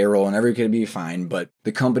making payroll and everybody could be fine, but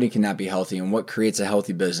the company cannot be healthy. And what creates a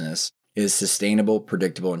healthy business is sustainable,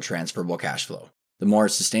 predictable, and transferable cash flow. The more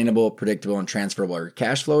sustainable, predictable, and transferable your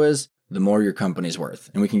cash flow is, the more your company's worth.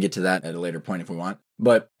 And we can get to that at a later point if we want.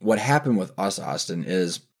 But what happened with us, Austin,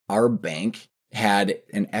 is our bank had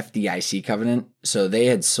an FDIC covenant. So they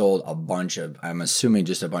had sold I'm assuming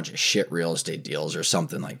just a bunch of shit real estate deals or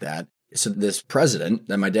something like that. So this president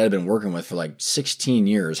that my dad had been working with for like 16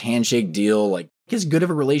 years, handshake deal, like as good of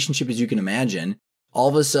a relationship as you can imagine, all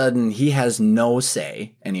of a sudden he has no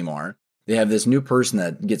say anymore. They have this new person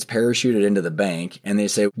that gets parachuted into the bank and they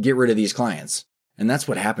say, get rid of these clients. And that's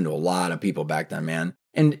what happened to a lot of people back then, man.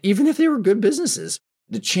 And even if they were good businesses,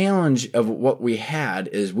 the challenge of what we had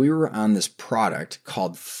is we were on this product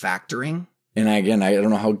called factoring. And again, I don't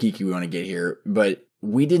know how geeky we want to get here, but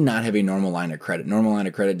we did not have a normal line of credit. Normal line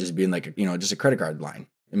of credit just being like, just a credit card line.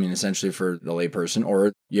 I mean, essentially for the layperson,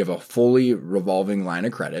 or you have a fully revolving line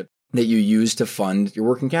of credit that you use to fund your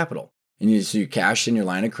working capital. And so you cash in your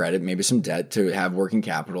line of credit, maybe some debt to have working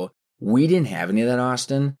capital. We didn't have any of that,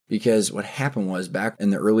 Austin, because what happened was back in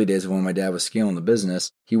the early days of when my dad was scaling the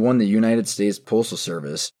business, he won the United States Postal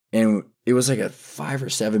Service, and it was like a $5 or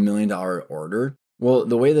 $7 million order. Well,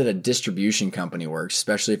 the way that a distribution company works,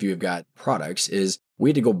 especially if you've got products, is we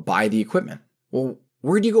had to go buy the equipment. Well,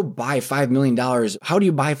 where do you go buy $5 million? How do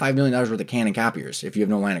you buy $5 million worth of Canon copiers if you have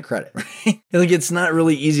no line of credit, right? Like, it's not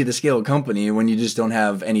really easy to scale a company when you just don't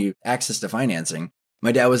have any access to financing.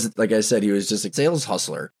 My dad was, like I said, he was just a sales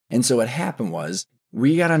hustler. And so what happened was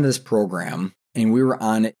we got onto this program and we were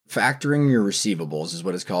on factoring your receivables is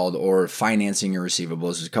what it's called, or financing your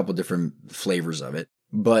receivables. There's a couple different flavors of it.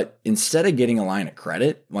 But instead of getting a line of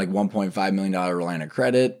credit, like $1.5 million line of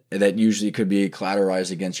credit, that usually could be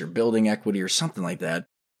collateralized against your building equity or something like that,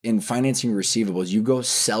 in financing receivables, you go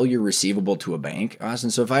sell your receivable to a bank, Austin.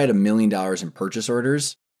 So if I had $1 million in purchase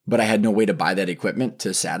orders, but I had no way to buy that equipment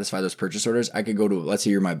to satisfy those purchase orders, I could go to, let's say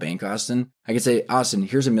you're my bank, Austin. I could say, Austin,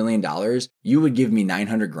 here's $1 million. You would give me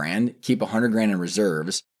 900 grand, keep 100 grand in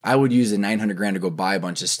reserves. I would use the 900 grand to go buy a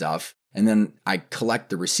bunch of stuff. And then I collect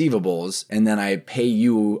the receivables and then I pay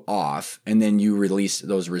you off and then you release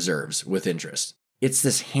those reserves with interest. It's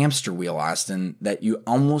this hamster wheel, Austin, that you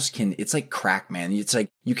almost can, it's like crack, man. It's like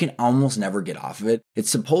you can almost never get off of it.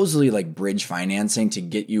 It's supposedly like bridge financing to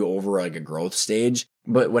get you over like a growth stage.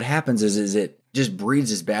 But what happens is it just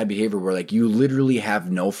breeds this bad behavior where like you literally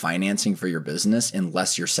have no financing for your business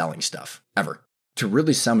unless you're selling stuff ever. To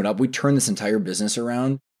really sum it up, we turn this entire business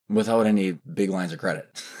around without any big lines of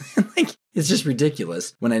credit. Like, it's just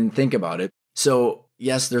ridiculous when I think about it. So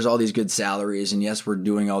yes, there's all these good salaries, and yes, we're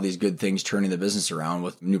doing all these good things, turning the business around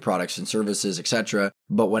with new products and services, etc.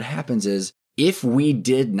 But what happens is, if we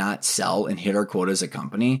did not sell and hit our quota as a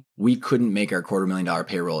company, we couldn't make our $250,000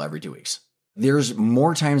 payroll every 2 weeks. There's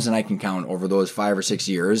more times than I can count over those 5 or 6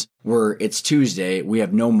 years where it's Tuesday, we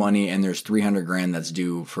have no money, and there's 300 grand that's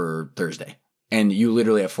due for Thursday. And you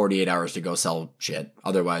literally have 48 hours to go sell shit.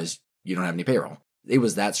 Otherwise, you don't have any payroll. It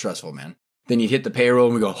was that stressful, man. Then you hit the payroll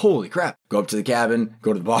and we go, holy crap, go up to the cabin,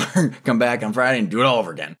 go to the bar, come back on Friday and do it all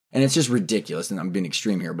over again. And it's just ridiculous. And I'm being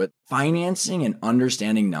extreme here, but financing and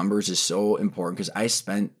understanding numbers is so important because I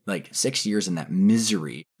spent like 6 years in that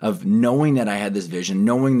misery of knowing that I had this vision,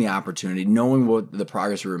 knowing the opportunity, knowing what the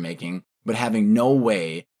progress we were making, but having no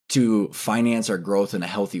way to finance our growth in a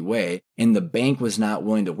healthy way. And the bank was not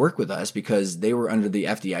willing to work with us because they were under the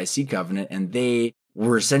FDIC covenant and they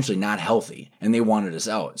were essentially not healthy and they wanted us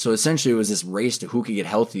out. So essentially it was this race to who could get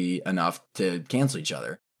healthy enough to cancel each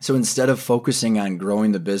other. So instead of focusing on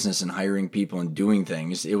growing the business and hiring people and doing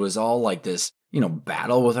things, it was all like this,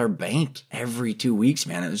 battle with our bank every 2 weeks,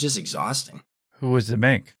 man. It was just exhausting. Who was the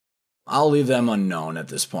bank? I'll leave them unknown at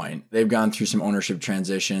this point. They've gone through some ownership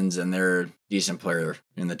transitions and they're a decent player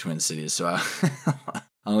in the Twin Cities. So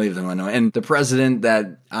I'll leave them unknown. And the president,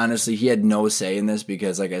 that honestly, he had no say in this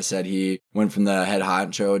because, like I said, he went from the head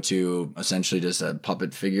honcho to essentially just a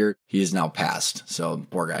puppet figure. He is now passed. So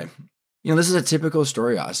poor guy. This is a typical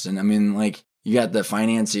story, Austin. I mean, like, you got the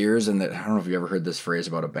financiers and I don't know if you ever heard this phrase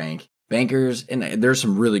about a bank. Bankers, and there's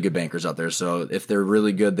some really good bankers out there. So if they're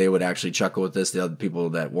really good, they would actually chuckle with this. The other people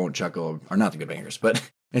that won't chuckle are not the good bankers.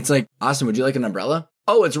 But it's like, Austin, would you like an umbrella?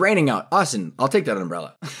 Oh, it's raining out. Austin, I'll take that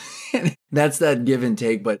umbrella. That's that give and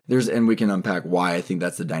take. But and we can unpack why I think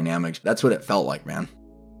that's the dynamics. That's what it felt like, man.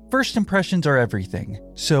 First impressions are everything.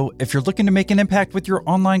 So if you're looking to make an impact with your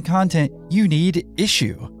online content, you need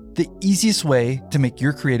Issue, the easiest way to make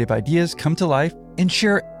your creative ideas come to life and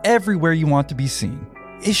share everywhere you want to be seen.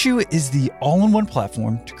 Issue is the all-in-one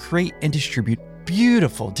platform to create and distribute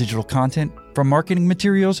beautiful digital content, from marketing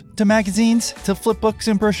materials to magazines to flipbooks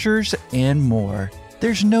and brochures and more.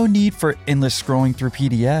 There's no need for endless scrolling through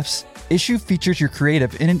PDFs. Issue features your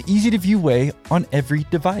creative in an easy-to-view way on every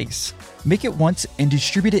device. Make it once and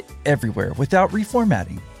distribute it everywhere without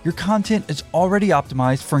reformatting. Your content is already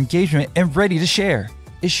optimized for engagement and ready to share.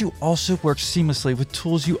 Issue also works seamlessly with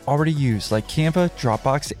tools you already use like Canva,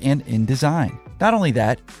 Dropbox, and InDesign. Not only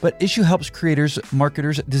that, but Issue helps creators,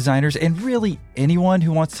 marketers, designers, and really anyone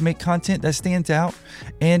who wants to make content that stands out.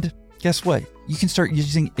 And guess what? You can start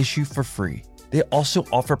using Issue for free. They also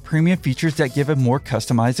offer premium features that give a more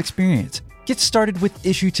customized experience. Get started with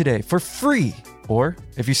Issue today for free. Or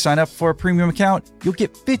if you sign up for a premium account, you'll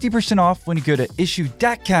get 50% off when you go to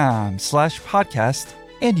issue.com/podcast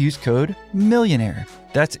and use code millionaire.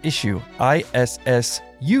 That's Issue,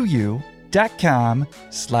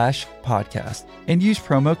 ISSUU.com/podcast and use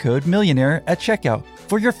promo code millionaire at checkout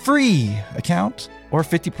for your free account or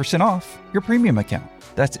 50% off your premium account.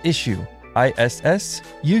 That's Issue,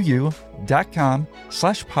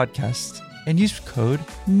 ISSUU.com/podcast and use code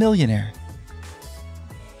millionaire.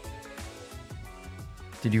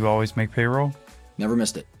 Did you always make payroll? Never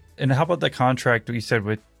missed it. And how about the contract you said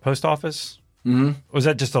with post office? Mm-hmm. Was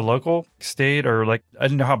that just a local, state, or like, I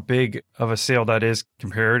didn't know how big of a sale that is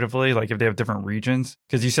comparatively, like if they have different regions?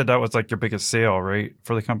 Because you said that was like your biggest sale, right,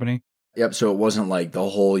 for the company? Yep. So it wasn't like the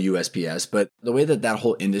whole USPS, but the way that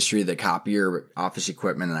whole industry, the copier, office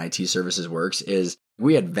equipment, and IT services works is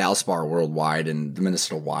we had Valspar Worldwide and the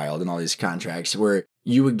Minnesota Wild and all these contracts where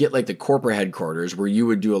you would get like the corporate headquarters where you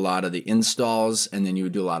would do a lot of the installs and then you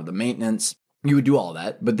would do a lot of the maintenance. You would do all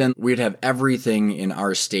that, but then we'd have everything in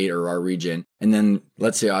our state or our region. And then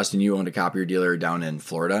let's say, Austin, you owned a copier dealer down in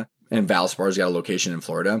Florida and Valspar's got a location in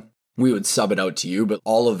Florida. We would sub it out to you, but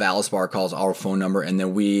all of Valspar calls our phone number and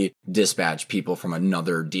then we dispatch people from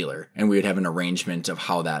another dealer and we would have an arrangement of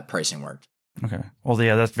how that pricing worked. Okay. Well,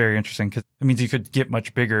 yeah, that's very interesting because it means you could get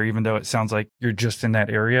much bigger, even though it sounds like you're just in that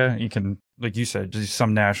area. You can, like you said, just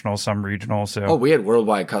some national, some regional. So, Oh, we had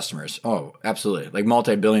worldwide customers. Oh, absolutely. Like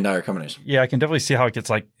multi-billion-dollar companies. yeah, I can definitely see how it gets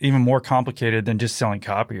like even more complicated than just selling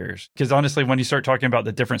copiers. Because honestly, when you start talking about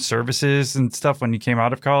the different services and stuff when you came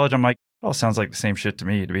out of college, I'm like, oh, sounds like the same shit to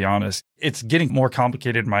me, to be honest. It's getting more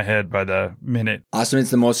complicated in my head by the minute. Austin,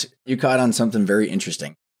 you caught on something very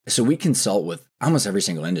interesting. So we consult with almost every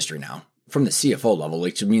single industry now from the CFO level,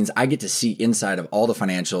 which means I get to see inside of all the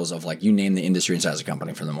financials of like you name the industry inside the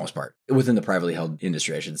company for the most part, within the privately held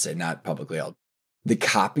industry, I should say, not publicly held. The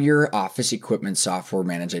copier, office equipment, software,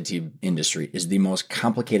 managed IT industry is the most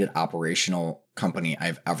complicated operational company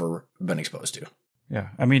I've ever been exposed to. Yeah.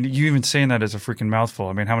 I mean, you even saying that is a freaking mouthful.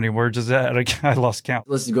 I mean, how many words is that? I lost count.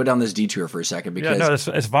 Let's go down this detour for a second because yeah,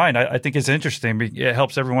 no, it's fine. I think it's interesting. It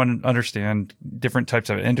helps everyone understand different types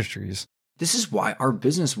of industries. this is why our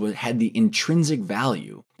business had the intrinsic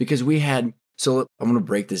value because we had, so I'm going to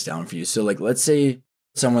break this down for you. So like, let's say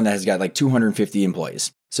someone that has got like 250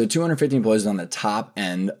 employees. So 250 employees is on the top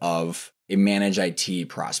end of a managed IT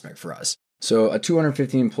prospect for us. So a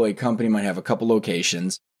 250 employee company might have a couple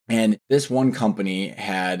locations. And this one company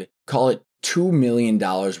had, call it $2 million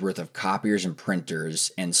worth of copiers and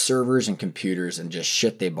printers and servers and computers and just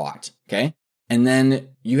shit they bought. Okay. And then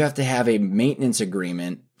you have to have a maintenance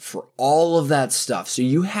agreement for all of that stuff. So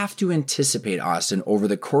you have to anticipate, Austin, over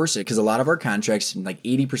the course of, because a lot of our contracts, like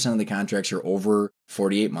 80% of the contracts are over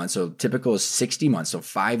 48 months. So typical is 60 months. So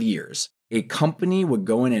 5 years. A company would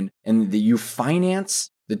go in and you finance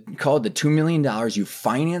call it the $2 million. You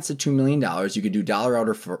finance the $2 million. You could do dollar out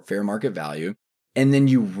or fair market value. And then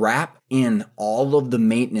you wrap in all of the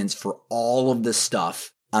maintenance for all of the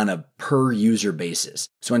stuff on a per user basis.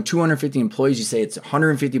 So on 250 employees, you say it's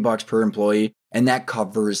 $150 per employee, and that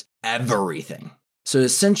covers everything. So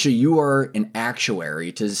essentially you are an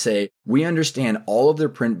actuary to say, we understand all of their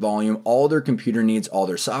print volume, all their computer needs, all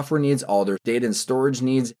their software needs, all their data and storage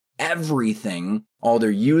needs, everything, all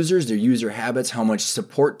their users, their user habits, how much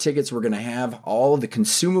support tickets we're going to have, all of the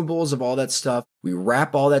consumables of all that stuff. We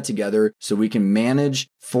wrap all that together so we can manage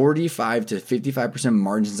 45 to 55%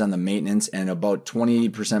 margins on the maintenance and about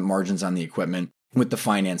 20% margins on the equipment with the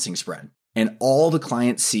financing spread. And all the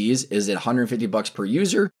client sees is at $150 per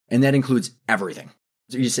user, and that includes everything.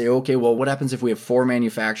 So you say, okay, well, what happens if we have 4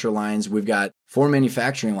 manufacturer lines? We've got 4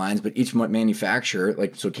 manufacturing lines, but each manufacturer,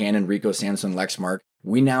 like so Canon, Ricoh, Samsung, Lexmark,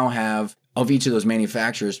 we now have, of each of those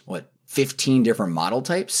manufacturers, 15 different model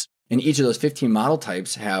types? And each of those 15 model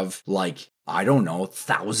types have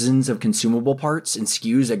thousands of consumable parts and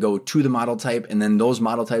SKUs that go to the model type. And then those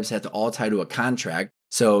model types have to all tie to a contract.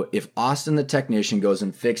 So if Austin, the technician, goes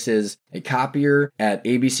and fixes a copier at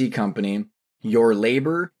ABC company, your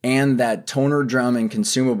labor and that toner drum and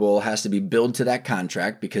consumable has to be billed to that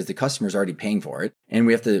contract because the customer's already paying for it. And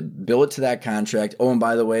we have to bill it to that contract. Oh, and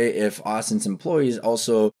by the way, if Austin's employees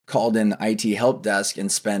also called in IT help desk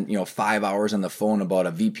and spent, 5 hours on the phone about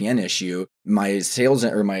a VPN issue, my sales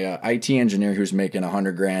or my IT engineer who's making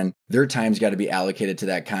 $100,000, their time's got to be allocated to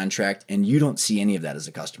that contract. And you don't see any of that as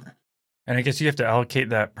a customer. And I guess you have to allocate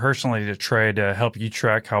that personally to try to help you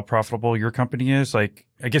track how profitable your company is. Like,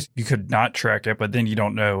 I guess you could not track it, but then you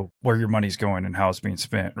don't know where your money's going and how it's being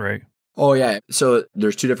spent, right? Oh, yeah. So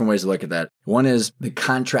there's 2 different ways to look at that. One is the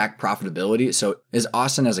contract profitability. So is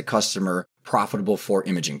Austin as a customer profitable for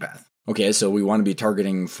Imaging Path? Okay, so we want to be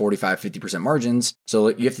targeting 45, 50% margins. So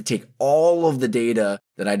you have to take all of the data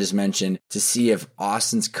that I just mentioned to see if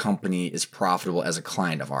Austin's company is profitable as a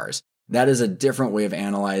client of ours. That is a different way of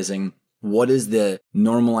analyzing what is the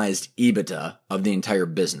normalized EBITDA of the entire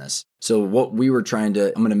business. So what we were I'm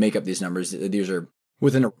going to make up these numbers. These are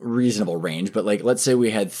within a reasonable range, but let's say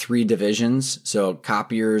we had 3 divisions. So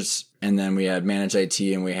copiers, and then we had managed IT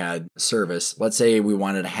and we had service. Let's say we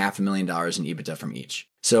wanted $500,000 in EBITDA from each.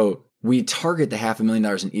 So we target the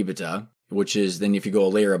 $500,000 in EBITDA, which is then if you go a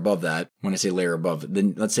layer above that, when I say layer above,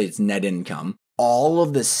 then let's say it's net income. All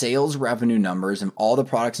of the sales revenue numbers and all the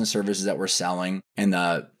products and services that we're selling and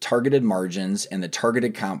the targeted margins and the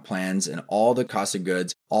targeted comp plans and all the cost of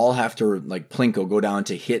goods all have to Plinko go down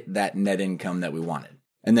to hit that net income that we wanted.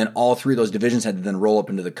 And then all 3 of those divisions had to then roll up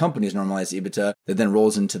into the company's normalized EBITDA that then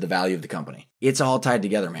rolls into the value of the company. It's all tied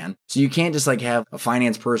together, man. So you can't just have a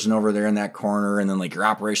finance person over there in that corner and then your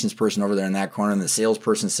operations person over there in that corner and the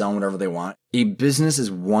salesperson selling whatever they want. A business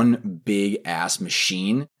is one big ass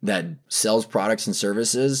machine that sells products and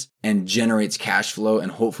services and generates cash flow.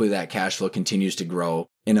 And hopefully that cash flow continues to grow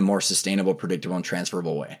in a more sustainable, predictable, and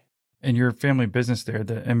transferable way. And your family business there,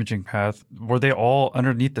 the Imaging Path, were they all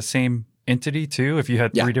underneath the same entity too? If you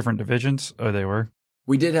had 3 different divisions? Oh, they were?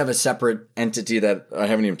 We did have a separate entity that I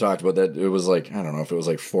haven't even talked about that. It was like, I don't know if it was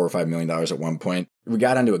like $4 or $5 million at one point. We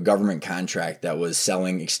got onto a government contract that was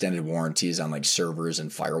selling extended warranties on like servers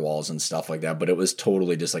and firewalls and stuff like that. But it was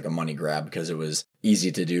totally just like a money grab because it was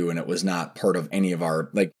easy to do. And it was not part of any of our,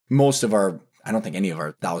 like most of our, I don't think any of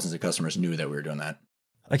our thousands of customers knew that we were doing that.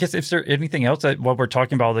 I guess if there anything else that while we're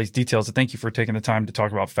talking about all these details, thank you for taking the time to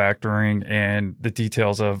talk about factoring and the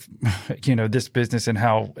details of, this business and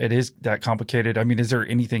how it is that complicated. I mean, is there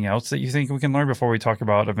anything else that you think we can learn before we talk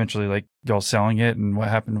about eventually like y'all selling it and what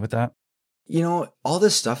happened with that? All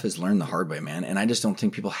this stuff is learned the hard way, man. And I just don't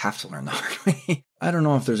think people have to learn the hard way. I don't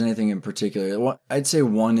know if there's anything in particular. I'd say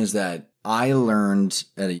one is that I learned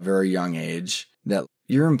at a very young age that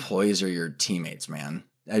your employees are your teammates, man.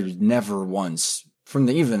 I never once from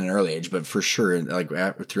even an early age, but for sure, like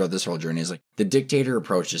throughout this whole journey, is like the dictator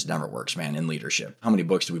approach just never works, man, in leadership. How many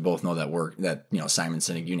books do we both know that work? That, Simon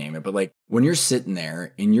Sinek, you name it. But like when you're sitting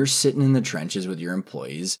there and you're sitting in the trenches with your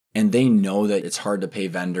employees and they know that it's hard to pay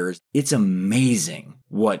vendors, it's amazing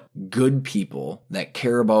what good people that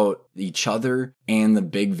care about each other and the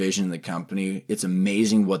big vision of the company, it's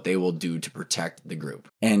amazing what they will do to protect the group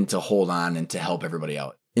and to hold on and to help everybody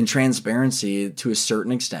out. In transparency, to a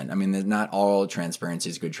certain extent, I mean, not all transparency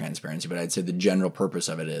is good transparency, but I'd say the general purpose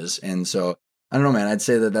of it is. And so, I don't know, man, I'd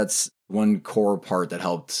say that that's one core part that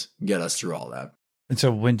helped get us through all that. And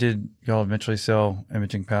so when did y'all eventually sell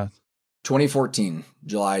Imaging Path? 2014,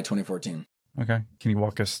 July 2014. Okay. Can you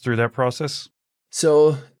walk us through that process?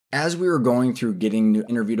 So as we were going through getting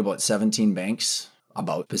interviewed about 17 banks,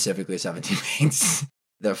 specifically 17 banks,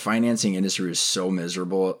 the financing industry was so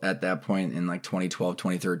miserable at that point in like 2012,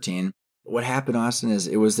 2013. What happened, Austin, is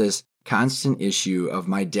it was this constant issue of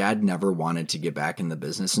my dad never wanted to get back in the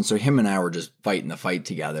business. And so him and I were just fighting the fight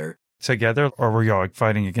together. Together? Or were y'all like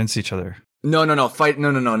fighting against each other? No,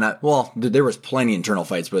 not. Well, there was plenty internal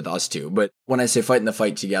fights with us too. But when I say fighting the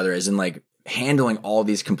fight together, as in like handling all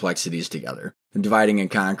these complexities together, dividing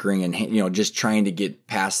and conquering and, just trying to get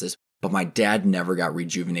past this. But my dad never got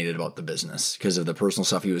rejuvenated about the business because of the personal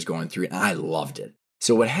stuff he was going through. And I loved it.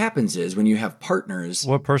 So what happens is when you have partners.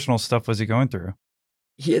 What personal stuff was he going through?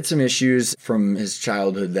 He had some issues from his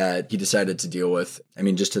childhood that he decided to deal with. I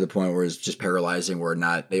mean, just to the point where it's just paralyzing. We're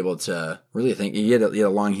not able to really think. He had a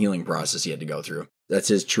long healing process he had to go through. That's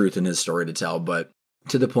his truth and his story to tell. But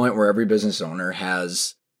to the point where every business owner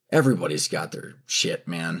everybody's got their shit,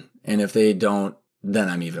 man. And if they don't, then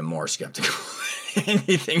I'm even more skeptical.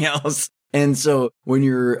 Anything else. And so when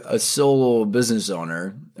you're a solo business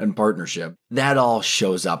owner and partnership, that all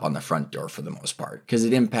shows up on the front door for the most part because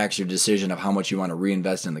it impacts your decision of how much you want to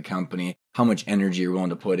reinvest in the company, how much energy you're willing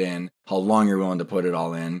to put in, how long you're willing to put it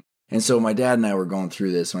all in. And so my dad and I were going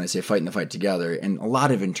through this when I say fighting the fight together and a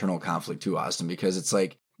lot of internal conflict too, Austin, because it's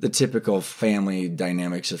like the typical family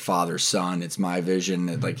dynamics of father, son. It's my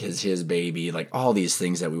vision, like his baby, like all these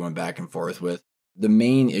things that we went back and forth with. The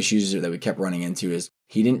main issues that we kept running into is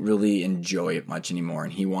he didn't really enjoy it much anymore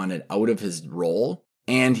and he wanted out of his role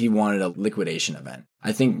and he wanted a liquidation event.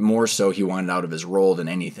 I think more so he wanted out of his role than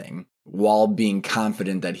anything while being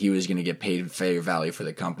confident that he was going to get paid fair value for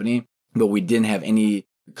the company. But we didn't have any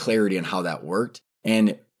clarity on how that worked.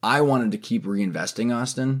 And I wanted to keep reinvesting,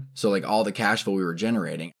 Austin. So like all the cash flow we were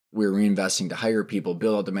generating, we were reinvesting to hire people,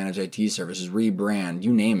 build out the managed IT services, rebrand,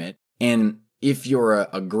 you name it. And if you're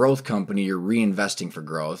a growth company, you're reinvesting for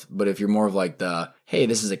growth. But if you're more of like hey,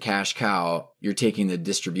 this is a cash cow, you're taking the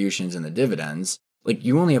distributions and the dividends, like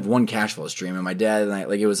you only have one cash flow stream. And my dad and I,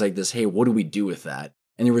 like, it was like this, hey, what do we do with that?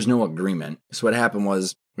 And there was no agreement. So what happened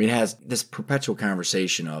was we had this perpetual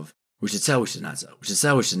conversation of we should sell, we should not sell, we should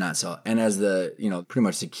sell, we should not sell. And as the, pretty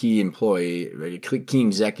much the key employee, key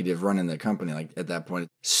executive running the company, like at that point,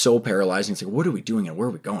 it's so paralyzing. It's like, what are we doing and where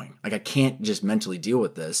are we going? Like, I can't just mentally deal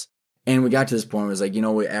with this. And we got to this point where it was like,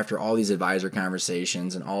 after all these advisor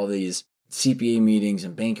conversations and all these CPA meetings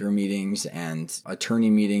and banker meetings and attorney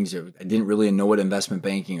meetings, I didn't really know what investment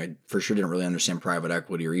banking, I for sure didn't really understand private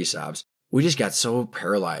equity or ESOPs. We just got so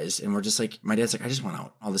paralyzed and we're just like, my dad's like, I just want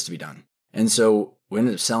out all this to be done. And so we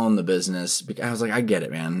ended up selling the business. I was like, I get it,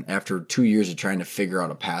 man. After 2 years of trying to figure out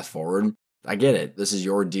a path forward, I get it. This is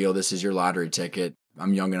your deal. This is your lottery ticket.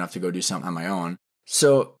 I'm young enough to go do something on my own.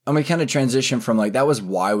 So I'm going to kind of transition from like, that was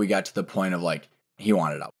why we got to the point of like, he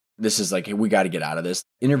wanted out. This is like, hey, we got to get out of this.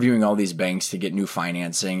 Interviewing all these banks to get new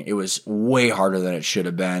financing, it was way harder than it should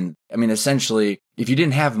have been. I mean, essentially, if you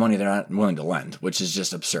didn't have money, they're not willing to lend, which is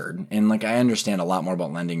just absurd. And like, I understand a lot more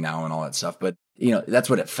about lending now and all that stuff, but that's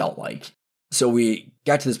what it felt like. So we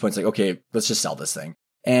got to this point, it's like, okay, let's just sell this thing.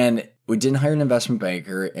 And we didn't hire an investment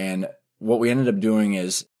banker. And what we ended up doing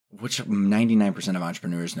is, which 99% of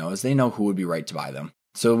entrepreneurs know, is they know who would be right to buy them.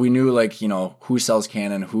 So we knew who sells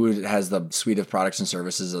Canon, who has the suite of products and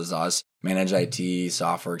services as us, manage IT,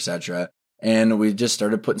 software, etc. And we just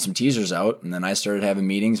started putting some teasers out. And then I started having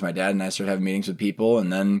meetings. My dad and I started having meetings with people.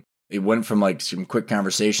 And then it went from some quick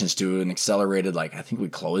conversations to an accelerated, I think we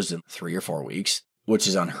closed in 3 or 4 weeks, which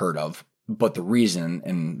is unheard of. But the reason,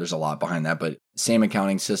 and there's a lot behind that, but same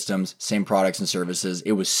accounting systems, same products and services.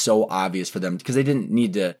 It was so obvious for them because they didn't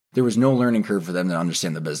need to, there was no learning curve for them to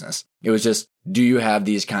understand the business. It was just, do you have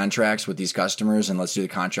these contracts with these customers? And let's do the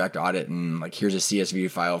contract audit. And here's a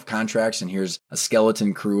CSV file of contracts. And here's a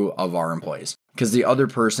skeleton crew of our employees. Because the other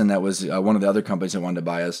person that was one of the other companies that wanted to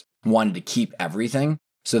buy us wanted to keep everything.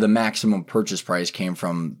 So the maximum purchase price came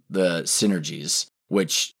from the synergies,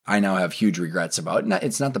 which I now have huge regrets about.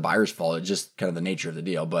 It's not the buyer's fault. It's just kind of the nature of the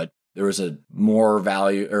deal. But there was a more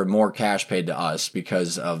value or more cash paid to us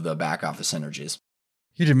because of the back office synergies.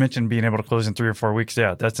 You did mention being able to close in 3 or 4 weeks.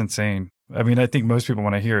 Yeah, that's insane. I mean, I think most people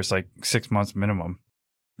want to hear it's 6 months minimum.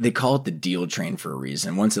 They call it the deal train for a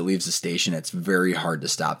reason. Once it leaves the station, it's very hard to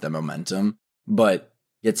stop the momentum. But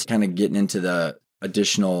it's kind of getting into the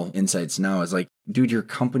additional insights now is dude, your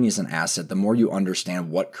company is an asset. The more you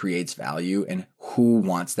understand what creates value and who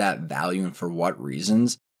wants that value and for what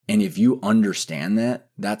reasons, and if you understand that,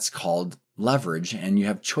 that's called leverage and you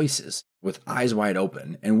have choices with eyes wide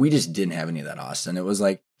open. And we just didn't have any of that, Austin. It was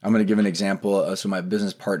I'm going to give an example. So my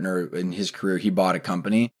business partner in his career, he bought a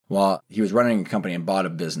company. Well, he was running a company and bought a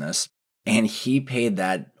business, and he paid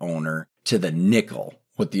that owner to the nickel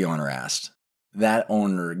what the owner asked. That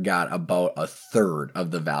owner got about a third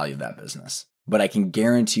of the value of that business. But I can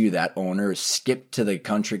guarantee you that owner skipped to the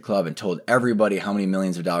country club and told everybody how many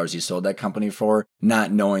millions of dollars he sold that company for,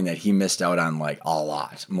 not knowing that he missed out on a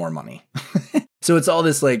lot more money. So it's all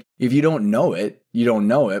this if you don't know it, you don't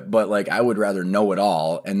know it. But I would rather know it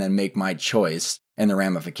all and then make my choice and the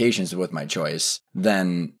ramifications with my choice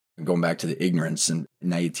than going back to the ignorance and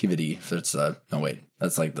naivety. That's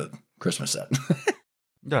that's the Christmas set.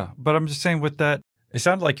 Yeah, but I'm just saying with that, it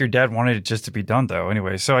sounded like your dad wanted it just to be done though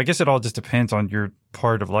anyway. So I guess it all just depends on your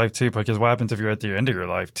part of life too, because what happens if you're at the end of your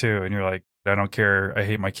life too and you're I don't care, I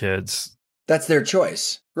hate my kids. That's their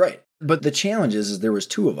choice. Right. But the challenge is there was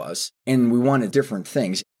 2 of us and we wanted different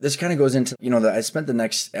things. This kind of goes into, that I spent the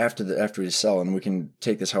next, after we sell, and we can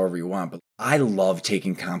take this however you want, but I love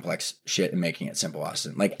taking complex shit and making it simple,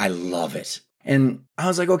 Austin. I love it. And I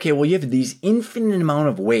was okay, well, you have these infinite amount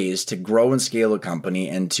of ways to grow and scale a company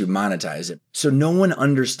and to monetize it. So no one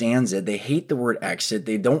understands it. They hate the word exit.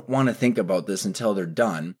 They don't want to think about this until they're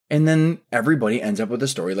done. And then everybody ends up with a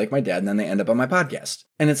story like my dad, and then they end up on my podcast.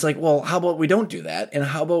 And it's well, how about we don't do that? And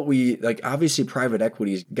how about we, obviously private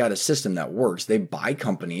equity's got a system that works. They buy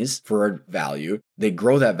companies for value. They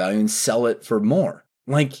grow that value and sell it for more.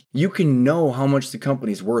 You can know how much the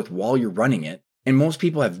company's worth while you're running it. And most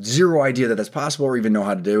people have zero idea that that's possible or even know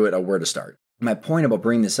how to do it or where to start. My point about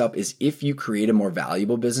bringing this up is if you create a more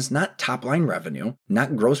valuable business, not top line revenue,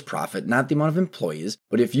 not gross profit, not the amount of employees,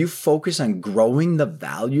 but if you focus on growing the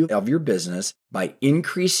value of your business by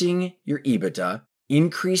increasing your EBITDA,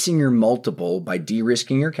 increasing your multiple by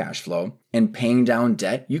de-risking your cash flow, and paying down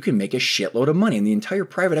debt, you can make a shitload of money. And the entire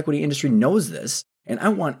private equity industry knows this. And I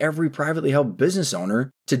want every privately held business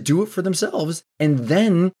owner to do it for themselves. And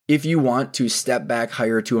then if you want to step back,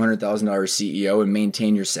 hire a $200,000 CEO and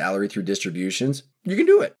maintain your salary through distributions, you can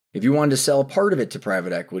do it. If you wanted to sell part of it to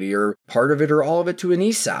private equity or part of it or all of it to an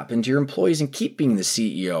ESOP and to your employees and keep being the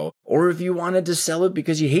CEO, or if you wanted to sell it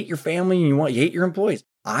because you hate your family and you hate your employees,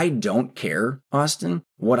 I don't care, Austin.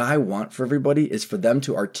 What I want for everybody is for them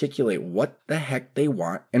to articulate what the heck they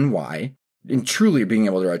want and why, and truly being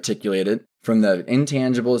able to articulate it from the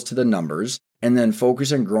intangibles to the numbers, and then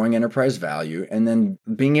focus on growing enterprise value, and then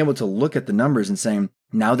being able to look at the numbers and saying,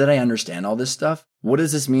 now that I understand all this stuff, what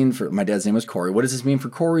does this mean for, my dad's name was Corey, what does this mean for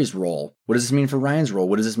Corey's role? What does this mean for Ryan's role?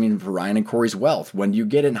 What does this mean for Ryan and Corey's wealth? When do you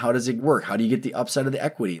get it and how does it work? How do you get the upside of the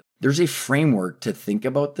equity? There's a framework to think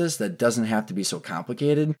about this that doesn't have to be so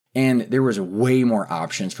complicated. And there was way more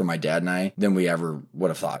options for my dad and I than we ever would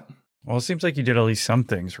have thought. Well, it seems like you did at least some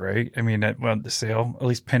things, right? I mean, at the sale, at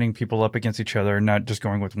least pinning people up against each other and not just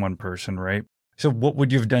going with one person, right? So what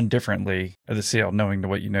would you have done differently at the sale, knowing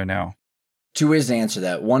what you know now? 2 ways to answer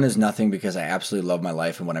that. One is nothing, because I absolutely love my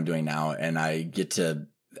life and what I'm doing now, and I get to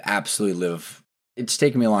absolutely live. It's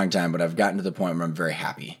taken me a long time, but I've gotten to the point where I'm very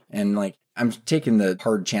happy. And I'm taking the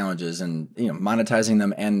hard challenges and monetizing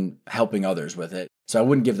them and helping others with it. So I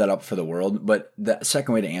wouldn't give that up for the world. But the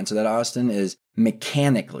second way to answer that, Austin, is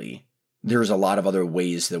mechanically, there's a lot of other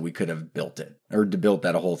ways that we could have built it or to build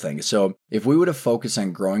that whole thing. So if we would have focused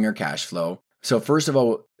on growing our cash flow. So first of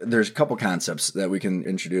all, there's a couple concepts that we can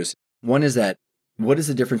introduce. One is that what is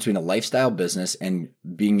the difference between a lifestyle business and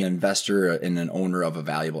being an investor and an owner of a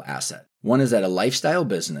valuable asset? One is that a lifestyle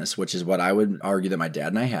business, which is what I would argue that my dad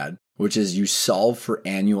and I had, which is you solve for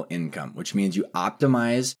annual income, which means you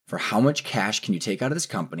optimize for how much cash can you take out of this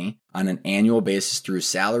company on an annual basis through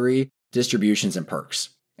salary, distributions, and perks.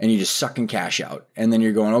 And you just sucking cash out. And then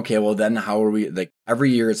you're going, okay, well then how are we, like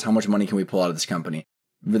every year it's how much money can we pull out of this company?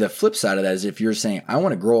 But the flip side of that is if you're saying, I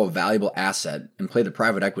want to grow a valuable asset and play the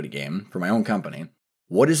private equity game for my own company,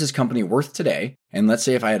 what is this company worth today? And let's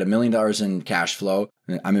say if I had $1 million in cash flow,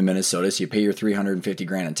 I'm in Minnesota, so you pay your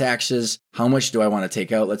 $350,000 in taxes. How much do I want to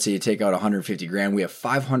take out? Let's say you take out $150,000. We have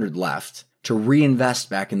 $500 left to reinvest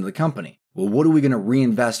back into the company. Well, what are we going to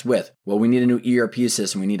reinvest with? Well, we need a new ERP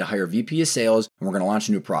system. We need to hire a VP of sales, and we're going to launch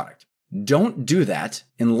a new product. Don't do that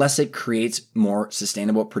unless it creates more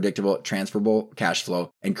sustainable, predictable, transferable cash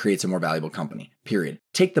flow and creates a more valuable company, period.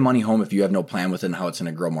 Take the money home if you have no plan within how it's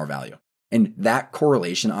going to grow more value. And that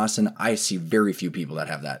correlation, Austin, I see very few people that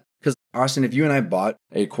have that. Because Austin, if you and I bought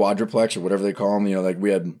a quadruplex or whatever they call them, like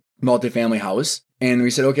we had multifamily house and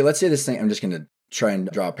we said, okay, let's say this thing, I'm just going to try and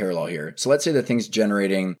draw a parallel here. So let's say the thing's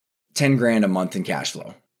generating $10,000 a month in cash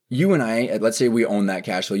flow. You and I, let's say we own that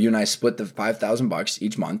cash flow. You and I split the $5,000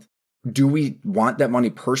 each month. Do we want that money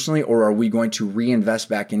personally, or are we going to reinvest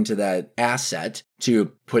back into that asset to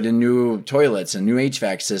put in new toilets, a new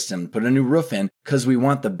HVAC system, put a new roof in because we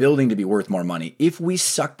want the building to be worth more money? If we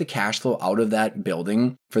suck the cash flow out of that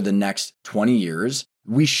building for the next 20 years,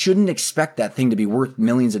 we shouldn't expect that thing to be worth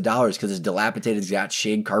millions of dollars because it's dilapidated, it's got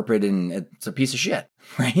shag carpet, and it's a piece of shit,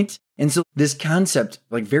 right? And so this concept,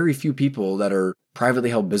 like very few people that are privately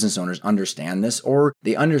held business owners understand this, or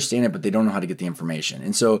they understand it, but they don't know how to get the information.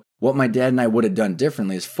 And so what my dad and I would have done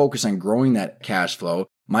differently is focus on growing that cash flow.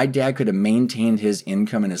 My dad could have maintained his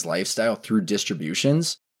income and his lifestyle through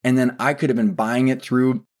distributions. And then I could have been buying it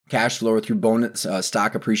through cash flow or through bonus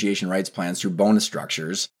stock appreciation rights plans, through bonus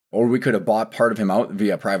structures. Or we could have bought part of him out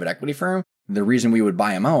via a private equity firm. The reason we would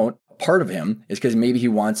buy him out, part of him, is because maybe he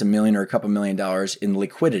wants $1 million or a couple $1 million in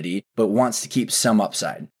liquidity, but wants to keep some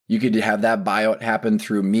upside. You could have that buyout happen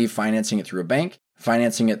through me financing it through a bank,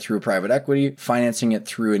 financing it through private equity, financing it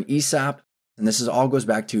through an ESOP. And this all goes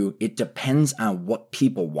back to, it depends on what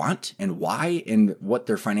people want and why and what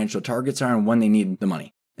their financial targets are and when they need the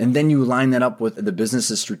money. And then you line that up with the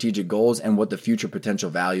business's strategic goals and what the future potential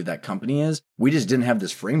value of that company is. We just didn't have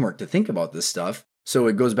this framework to think about this stuff. So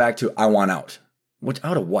it goes back to, I want out. What,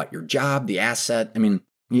 out of what? Your job, the asset? I mean,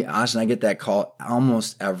 yeah, Austin, I get that call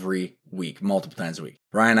almost every week, multiple times a week.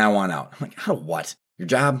 Ryan, I want out. I'm like, out of what? Your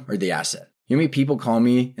job or the asset? You know how many people call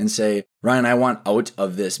me and say, Ryan, I want out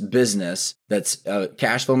of this business that's a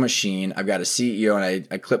cash flow machine. I've got a CEO and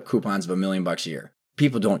I clip coupons of $1 million a year.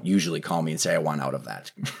 People don't usually call me and say, I want out of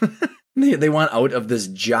that. They want out of this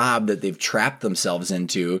job that they've trapped themselves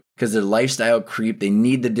into because their lifestyle creep. They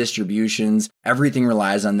need the distributions. Everything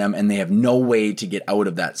relies on them and they have no way to get out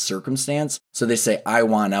of that circumstance. So they say, I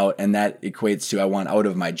want out. And that equates to, I want out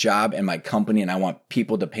of my job and my company. And I want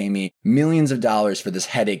people to pay me millions of dollars for this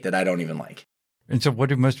headache that I don't even like. And so what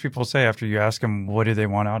do most people say after you ask them, what do they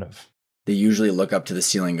want out of? They usually look up to the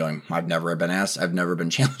ceiling going, I've never been asked. I've never been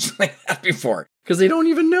challenged like that before because they don't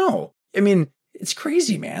even know. I mean, it's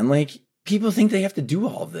crazy, man. Like, people think they have to do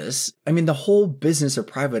all this. I mean, the whole business of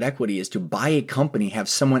private equity is to buy a company, have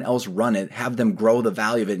someone else run it, have them grow the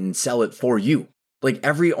value of it and sell it for you. Like,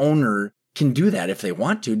 every owner can do that if they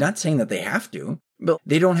want to. Not saying that they have to, but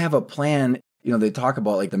they don't have a plan. You know, they talk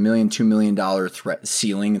about like the $1 million, $2 million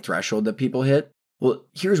ceiling threshold that people hit. Well,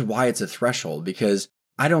 here's why it's a threshold, because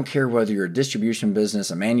I don't care whether you're a distribution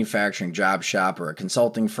business, a manufacturing job shop, or a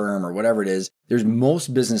consulting firm, or whatever it is. There's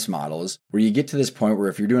most business models where you get to this point where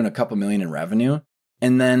if you're doing a couple million in revenue,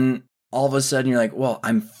 and then all of a sudden you're like, well,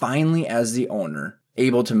 I'm finally, as the owner,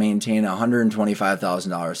 able to maintain a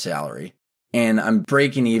 $125,000 salary. And I'm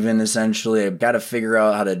breaking even, essentially. I've got to figure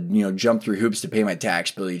out how to, jump through hoops to pay my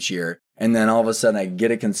tax bill each year. And then all of a sudden I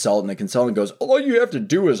get a consultant. The consultant goes, all you have to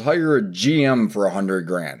do is hire a GM for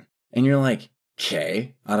 $100,000. And you're like,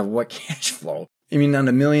 okay, out of what cash flow? I mean, on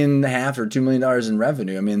 $1.5 million or $2 million in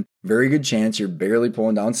revenue, I mean, very good chance you're barely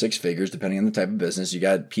pulling down six figures, depending on the type of business. You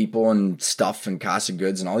got people and stuff and cost of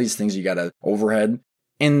goods and all these things you got to overhead.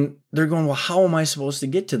 And they're going, well, how am I supposed to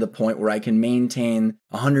get to the point where I can maintain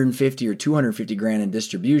 $150,000 or $250,000 in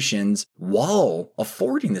distributions while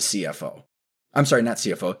affording the CFO? I'm sorry, not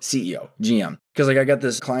CFO, CEO, GM. Because like I got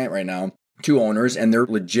this client right now, 2 owners, and their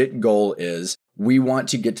legit goal is we want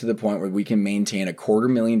to get to the point where we can maintain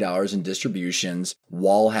 $250,000 in distributions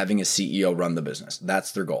while having a CEO run the business.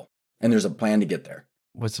 That's their goal. And there's a plan to get there.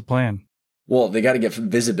 What's the plan? Well, they got to get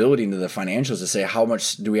visibility into the financials to say how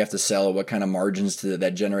much do we have to sell, what kind of margins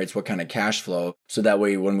that generates, what kind of cash flow. So that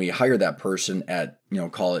way, when we hire that person at,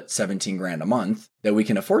 call it 17 grand a month, that we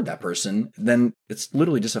can afford that person, then it's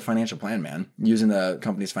literally just a financial plan, man, using the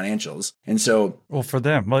company's financials. And so, well, for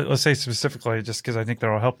them, let's say specifically, just because I think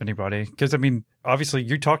that'll help anybody. Because I mean, obviously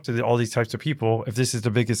you talk to all these types of people. If this is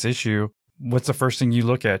the biggest issue, what's the first thing you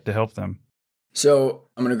look at to help them? So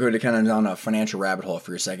I'm going to go to kind of down a financial rabbit hole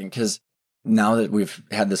for a second, because now that we've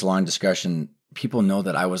had this long discussion, people know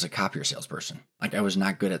that I was a copier salesperson. Like, I was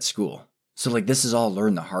not good at school. So like, this is all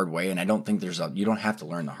learned the hard way. And I don't think you don't have to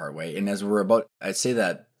learn the hard way. And I'd say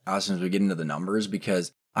that, Austin, as we get into the numbers,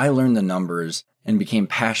 because I learned the numbers and became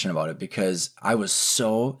passionate about it because I was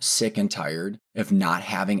so sick and tired of not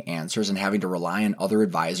having answers and having to rely on other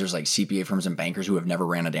advisors like CPA firms and bankers who have never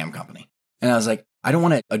ran a damn company. And I was like, I don't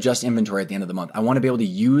want to adjust inventory at the end of the month. I want to be able to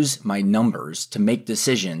use my numbers to make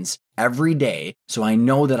decisions every day so I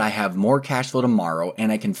know that I have more cash flow tomorrow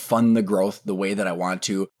and I can fund the growth the way that I want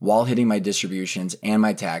to while hitting my distributions and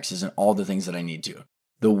my taxes and all the things that I need to.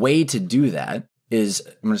 The way to do that is,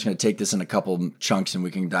 I'm just going to take this in a couple chunks and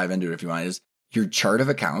we can dive into it if you want, is your chart of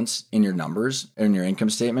accounts in your numbers and your income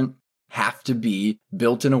statement have to be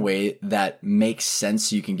built in a way that makes sense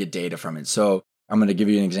so you can get data from it. So I'm going to give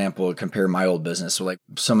you an example, compare my old business. So like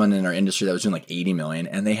someone in our industry that was doing like 80 million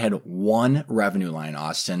and they had one revenue line,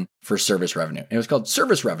 Austin, for service revenue. And it was called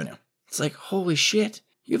service revenue. It's like, holy shit,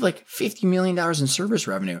 you have like $50 million in service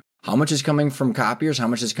revenue. How much is coming from copiers? How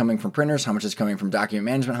much is coming from printers? How much is coming from document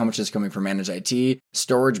management? How much is coming from managed IT,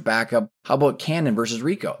 storage, backup? How about Canon versus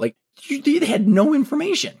Ricoh? Like, they had no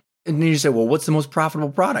information. And then you say, well, what's the most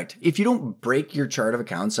profitable product? If you don't break your chart of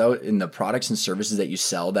accounts out in the products and services that you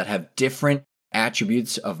sell that have different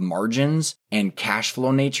attributes of margins and cash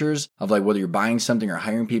flow natures of like whether you're buying something or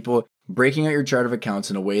hiring people, breaking out your chart of accounts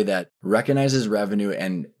in a way that recognizes revenue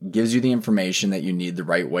and gives you the information that you need the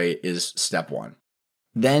right way is step one.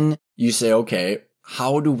 Then you say, okay,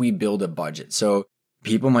 how do we build a budget? So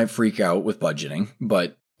people might freak out with budgeting,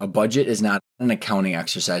 but a budget is not an accounting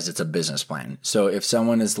exercise. It's a business plan. So if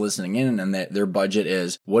someone is listening in and their budget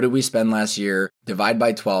is, what did we spend last year? Divide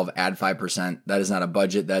by 12, add 5%. That is not a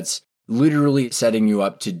budget. That's literally setting you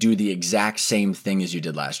up to do the exact same thing as you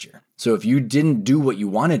did last year. So if you didn't do what you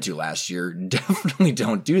wanted to last year, definitely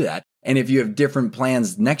don't do that. And if you have different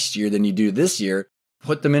plans next year than you do this year,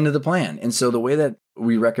 put them into the plan. And so the way that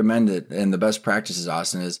we recommend it and the best practices,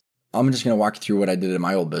 Austin, is I'm just going to walk you through what I did in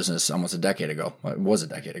my old business almost a decade ago. Well, it was a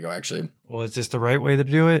decade ago, actually. Well, is this the right way to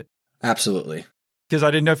do it? Absolutely. Because I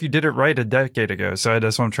didn't know if you did it right a decade ago. So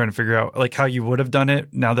that's what I'm trying to figure out, like how you would have done it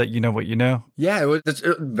now that you know what you know. Yeah, that's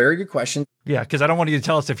a very good question. Yeah, because I don't want you to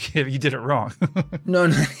tell us if you did it wrong. No.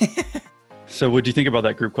 So what do you think about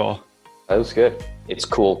that group call? That was good. It's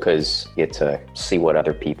cool because you get to see what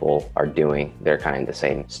other people are doing. They're kind of in the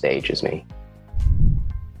same stage as me.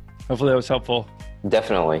 Hopefully that was helpful.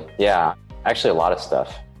 Definitely. Yeah. Actually, a lot of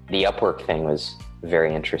stuff. The Upwork thing was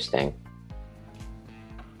very interesting.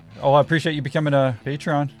 Oh, I appreciate you becoming a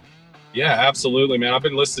Patreon. Yeah, absolutely, man. I've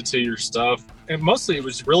been listening to your stuff, and mostly it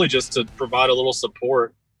was really just to provide a little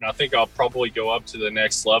support. And I think I'll probably go up to the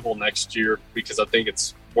next level next year because I think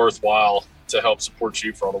it's worthwhile to help support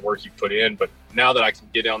you for all the work you put in. But now that I can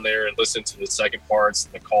get down there and listen to the second parts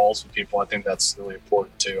and the calls with people, I think that's really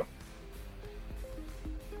important too.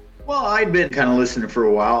 Well, I'd been kind of listening for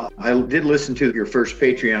a while. I did listen to your first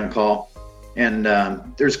Patreon call, and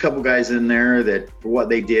there's a couple guys in there that for what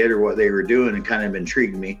they did or what they were doing, it kind of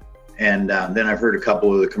intrigued me. And then I've heard a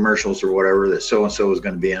couple of the commercials or whatever that so-and-so was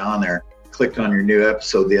going to be on there. Clicked on your new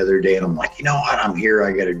episode the other day, and I'm like, you know what? I'm here.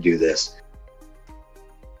 I got to do this.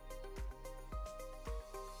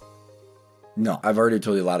 No, I've already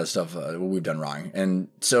told you a lot of stuff we've done wrong. And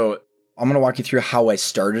so I'm going to walk you through how I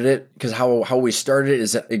started it, because how we started it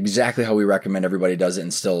is exactly how we recommend everybody does it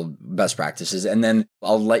and still best practices. And then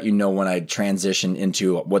I'll let you know when I transition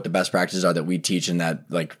into what the best practices are that we teach and that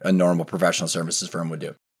like a normal professional services firm would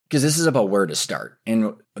do. Because this is about where to start.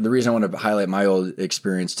 And the reason I want to highlight my old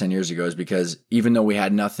experience 10 years ago is because even though we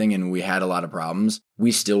had nothing and we had a lot of problems,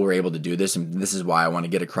 we still were able to do this. And this is why I want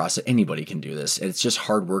to get across that anybody can do this. It's just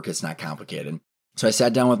hard work. It's not complicated. So I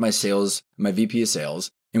sat down with my VP of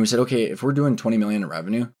sales, and we said, okay, if we're doing 20 million in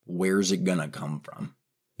revenue, where's it going to come from?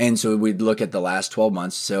 And so we'd look at the last 12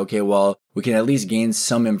 months and say, okay, well, we can at least gain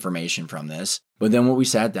some information from this. But then what we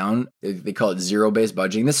sat down, they call it zero-based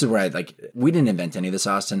budgeting. This is where we didn't invent any of this,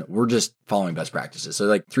 Austin. We're just following best practices. So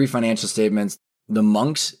like 3 financial statements. The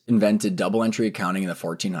monks invented double entry accounting in the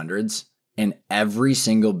 1400s, and every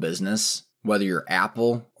single business, whether you're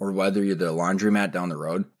Apple or whether you're the laundromat down the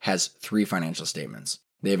road, has 3 financial statements.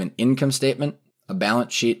 They have an income statement, a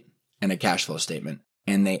balance sheet, and a cash flow statement,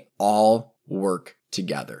 and they all work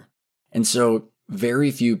together. And so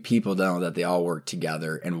very few people know that they all work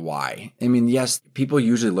together and why. I mean, yes, people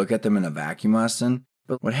usually look at them in a vacuum, Austin,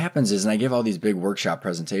 but what happens is, and I give all these big workshop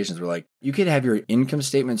presentations where like, you could have your income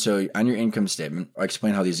statement. So on your income statement, I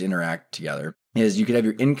explain how these interact together, is you could have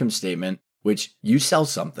your income statement, which you sell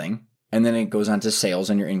something, and then it goes on to sales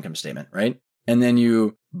on your income statement, right? And then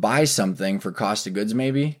you buy something for cost of goods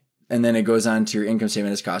maybe, and then it goes on to your income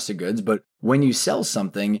statement as cost of goods. But when you sell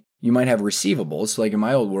something, you might have receivables. So like in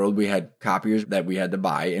my old world, we had copiers that we had to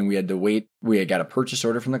buy and we had to wait. We had got a purchase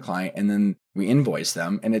order from the client and then we invoiced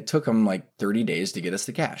them and it took them like 30 days to get us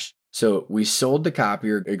the cash. So we sold the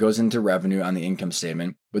copier. It goes into revenue on the income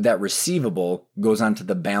statement, but that receivable goes onto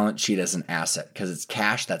the balance sheet as an asset because it's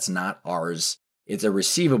cash that's not ours. It's a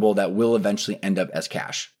receivable that will eventually end up as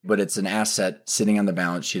cash, but it's an asset sitting on the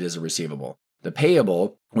balance sheet as a receivable. The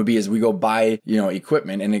payable would be as we go buy,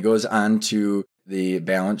 equipment and it goes onto the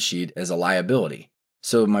balance sheet as a liability.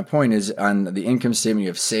 So my point is on the income statement, you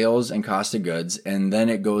have sales and cost of goods, and then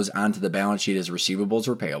it goes onto the balance sheet as receivables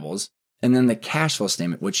or payables. And then the cash flow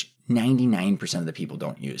statement, which 99% of the people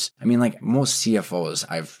don't use. I mean, like most CFOs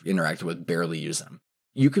I've interacted with barely use them.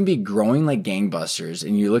 You can be growing like gangbusters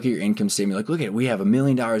and you look at your income statement, like, look at it, we have $1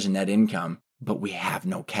 million in net income, but we have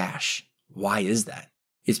no cash. Why is that?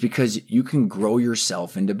 It's because you can grow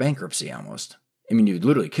yourself into bankruptcy almost. I mean, you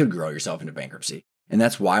literally could grow yourself into bankruptcy. And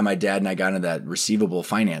that's why my dad and I got into that receivable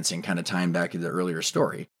financing kind of tying back to the earlier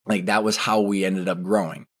story. Like that was how we ended up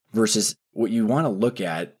growing versus what you want to look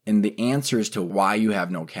at. And the answers to why you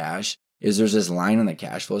have no cash is there's this line in the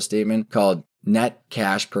cash flow statement called net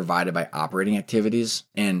cash provided by operating activities.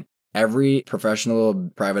 And every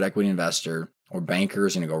professional private equity investor or banker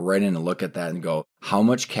is going to go right in and look at that and go, how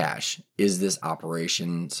much cash is this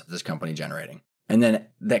operations, this company generating? And then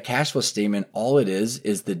that cash flow statement, all it is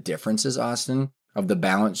the differences, Austin, of the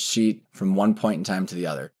balance sheet from one point in time to the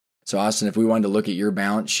other. So Austin, if we wanted to look at your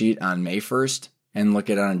balance sheet on May 1st and look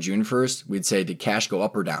at it on June 1st, we'd say, did cash go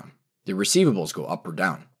up or down? The receivables go up or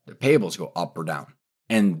down? The payables go up or down?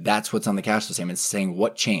 And that's what's on the cash flow statement. It's saying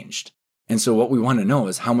what changed. And so what we want to know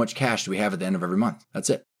is how much cash do we have at the end of every month? That's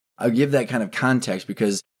it. I'll give that kind of context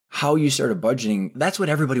because how you started budgeting, that's what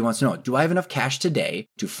everybody wants to know. Do I have enough cash today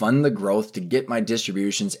to fund the growth, to get my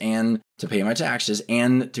distributions and to pay my taxes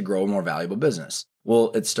and to grow a more valuable business?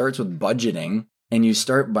 Well, it starts with budgeting. And you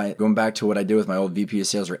start by going back to what I did with my old VP of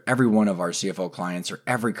sales, where every one of our CFO clients or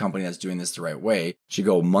every company that's doing this the right way should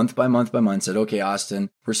go month by month by month, said, okay, Austin,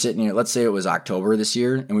 we're sitting here. Let's say it was October this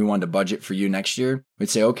year and we wanted to budget for you next year. We'd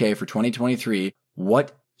say, okay, for 2023,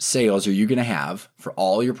 what sales are you going to have for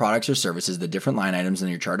all your products or services, the different line items in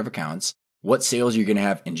your chart of accounts? What sales are you going to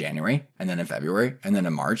have in January and then in February and then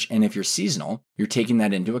in March? And if you're seasonal, you're taking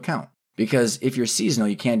that into account. Because if you're seasonal,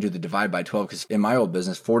 you can't do the divide by 12 because in my old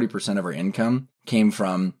business, 40% of our income came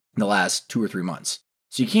from the last 2 or 3 months.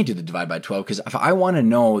 So you can't do the divide by 12 because if I want to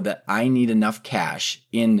know that I need enough cash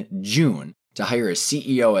in June to hire a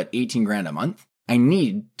CEO at 18 grand a month, I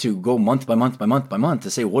need to go month by month by month by month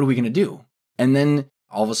to say, what are we going to do? And then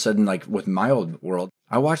all of a sudden, like with my old world,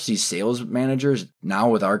 I watch these sales managers now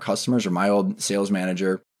with our customers or my old sales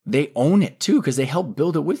manager, they own it too because they help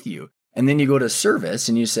build it with you. And then you go to service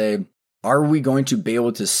and you say, are we going to be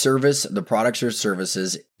able to service the products or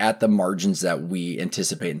services at the margins that we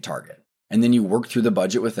anticipate and target? And then you work through the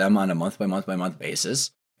budget with them on a month by month by month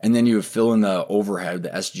basis. And then you fill in the overhead, the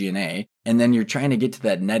SG&A, and then you're trying to get to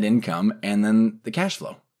that net income and then the cash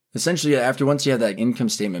flow. Essentially, once you have that income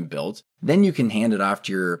statement built, then you can hand it off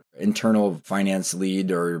to your internal finance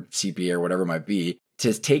lead or CPA or whatever it might be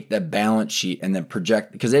to take that balance sheet and then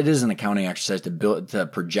project, because it is an accounting exercise to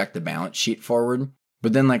project the balance sheet forward.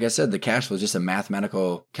 But then, like I said, the cash flow is just a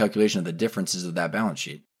mathematical calculation of the differences of that balance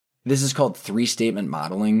sheet. This is called 3-statement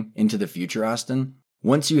modeling into the future, Austin.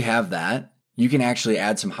 Once you have that, you can actually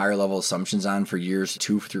add some higher level assumptions on for years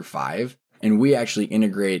 2 through 5. And we actually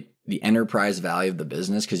integrate the enterprise value of the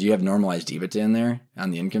business because you have normalized EBITDA in there on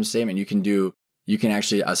the income statement. You can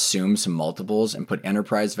actually assume some multiples and put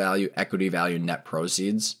enterprise value, equity value, net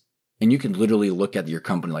proceeds. And you can literally look at your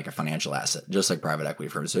company like a financial asset, just like private equity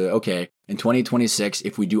firms. So, okay, in 2026,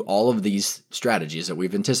 if we do all of these strategies that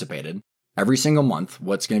we've anticipated, every single month,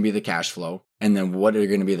 what's going to be the cash flow? And then what are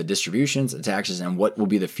going to be the distributions, the taxes, and what will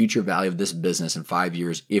be the future value of this business in 5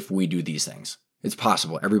 years if we do these things? It's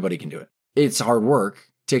possible. Everybody can do it. It's hard work,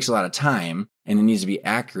 takes a lot of time, and it needs to be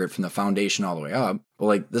accurate from the foundation all the way up. But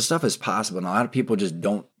like this stuff is possible, and a lot of people just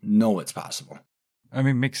don't know it's possible. I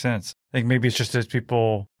mean, makes sense. I think maybe it's just as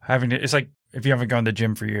people having it. It's like if you haven't gone to the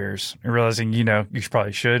gym for years and realizing, you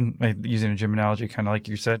probably should, like using a gym analogy, kind of like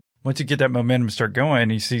you said, once you get that momentum to start going,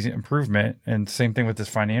 you see improvement. And same thing with this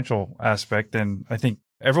financial aspect. And I think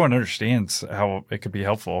everyone understands how it could be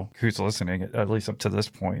helpful who's listening, at least up to this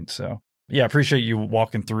point. So yeah, I appreciate you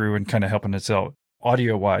walking through and kind of helping us out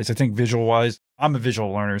audio wise. I think visual wise, I'm a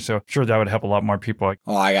visual learner, so I'm sure that would help a lot more people.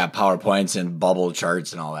 Oh, I got PowerPoints and bubble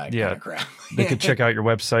charts and all that kind of crap. They could check out your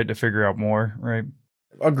website to figure out more, right?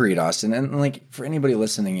 Agreed, Austin. And like for anybody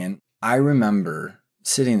listening in, I remember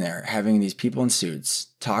sitting there having these people in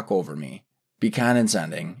suits talk over me, be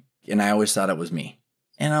condescending, and I always thought it was me.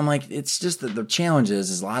 And I'm like, it's just that the challenge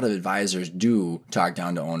is a lot of advisors do talk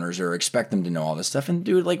down to owners or expect them to know all this stuff. And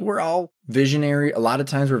dude, like we're all visionary. A lot of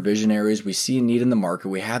times we're visionaries. We see a need in the market.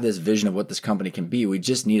 We have this vision of what this company can be. We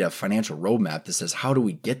just need a financial roadmap that says, how do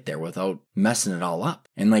we get there without messing it all up?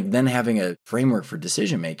 And like then having a framework for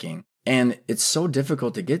decision making. And it's so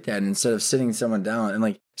difficult to get that. And instead of sitting someone down and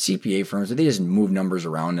like CPA firms, they just move numbers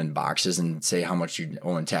around in boxes and say how much you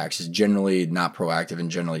owe in taxes, generally not proactive and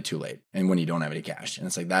generally too late. And when you don't have any cash, and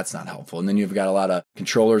it's like, that's not helpful. And then you've got a lot of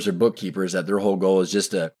controllers or bookkeepers that their whole goal is just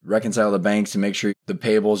to reconcile the banks and make sure the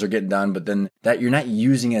payables are getting done. But then that you're not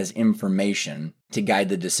using as information to guide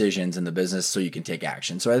the decisions in the business so you can take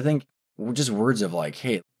action. So I think just words of like,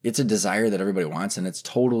 hey, it's a desire that everybody wants and it's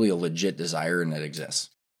totally a legit desire and it exists.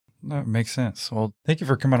 That makes sense. Well, thank you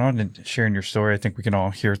for coming on and sharing your story. I think we can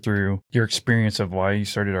all hear through your experience of why you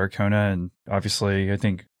started Arkona. And obviously, I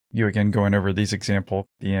think you, again, going over these examples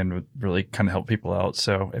at the end would really kind of help people out.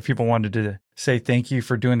 So if people wanted to say thank you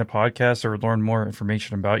for doing the podcast or learn more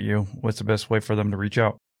information about you, what's the best way for them to reach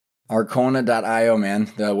out? Arkona.io,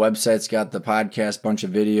 man. The website's got the podcast, bunch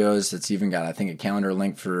of videos. It's even got, I think, a calendar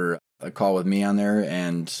link for a call with me on there.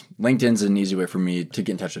 And LinkedIn's an easy way for me to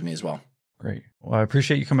get in touch with me as well. Great. Well, I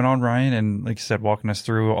appreciate you coming on, Ryan. And like you said, walking us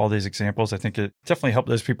through all these examples. I think it definitely helped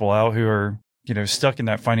those people out who are, stuck in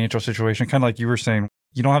that financial situation. Kind of like you were saying,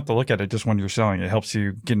 you don't have to look at it just when you're selling. It helps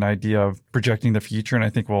you get an idea of projecting the future. And I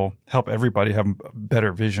think will help everybody have a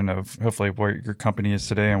better vision of hopefully where your company is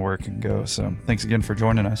today and where it can go. So thanks again for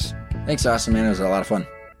joining us. Thanks, Austin, man. It was a lot of fun.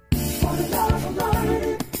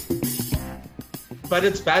 But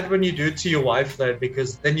it's bad when you do it to your wife, though,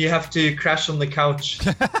 because then you have to crash on the couch.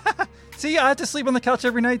 See, I have to sleep on the couch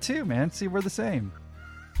every night too, man. See, we're the same.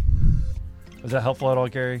 Was that helpful at all,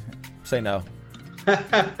 Gary? Say no.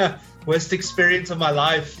 Worst experience of my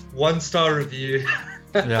life. 1-star review.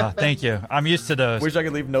 Yeah, thank you. I'm used to those. Wish I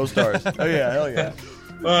could leave no stars. Oh yeah, hell yeah.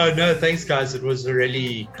 No, thanks guys. It was a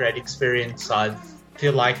really great experience. I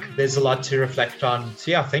feel like there's a lot to reflect on.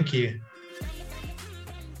 So yeah, thank you.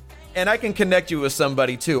 And I can connect you with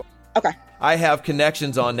somebody too. Okay. I have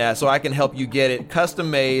connections on that, so I can help you get it custom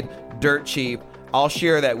made, dirt cheap. I'll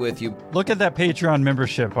share that with you. Look at that Patreon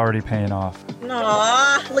membership already paying off.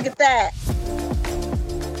 Aw, look at that.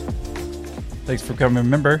 Thanks for becoming a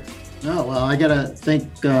member. Oh, well, I got to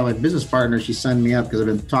thank my business partner. She signed me up because I've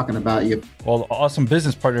been talking about you. Well, awesome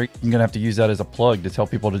business partner. I'm going to have to use that as a plug to tell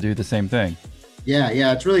people to do the same thing. Yeah,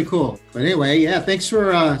 it's really cool. But anyway, yeah, thanks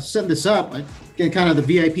for setting this up. I get kind of the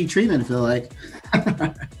VIP treatment, I feel like.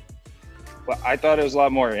 Well, I thought it was a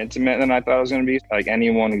lot more intimate than I thought it was going to be. Like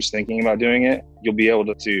anyone who's thinking about doing it, you'll be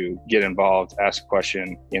able to get involved, ask a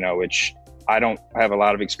question, which I don't have a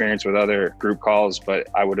lot of experience with other group calls, but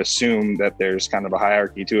I would assume that there's kind of a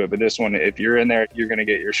hierarchy to it. But this one, if you're in there, you're going to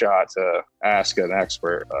get your shot to ask an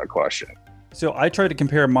expert a question. So I tried to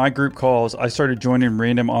compare my group calls. I started joining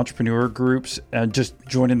random entrepreneur groups and just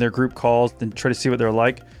joining their group calls and try to see what they're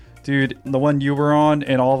like. Dude, the one you were on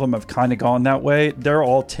and all of them have kind of gone that way. They're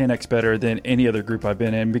all 10x better than any other group I've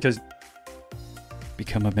been in because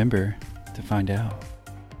become a member to find out.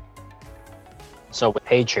 So with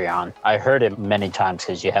Patreon, I heard it many times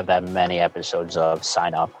because you have that many episodes of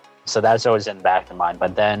sign up. So that's always in the back of mind.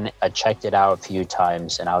 But then I checked it out a few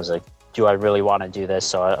times and I was like, do I really want to do this?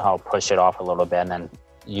 So I'll push it off a little bit. And then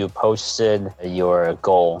you posted your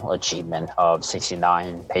goal achievement of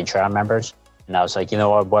 69 Patreon members. And I was like, you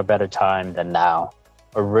know what better time than now?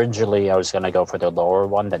 Originally, I was going to go for the lower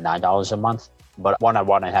one, the $9 a month. But one, I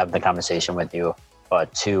want to have the conversation with you.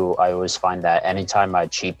 But two, I always find that anytime I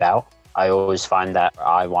cheap out, I always find that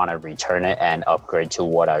I want to return it and upgrade to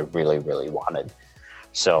what I really, really wanted.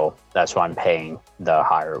 So that's why I'm paying the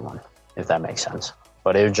higher one, if that makes sense.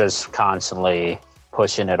 But it was just constantly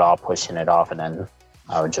pushing it off. And then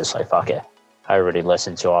I was just like, fuck it. I already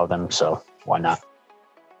listened to all of them, so why not?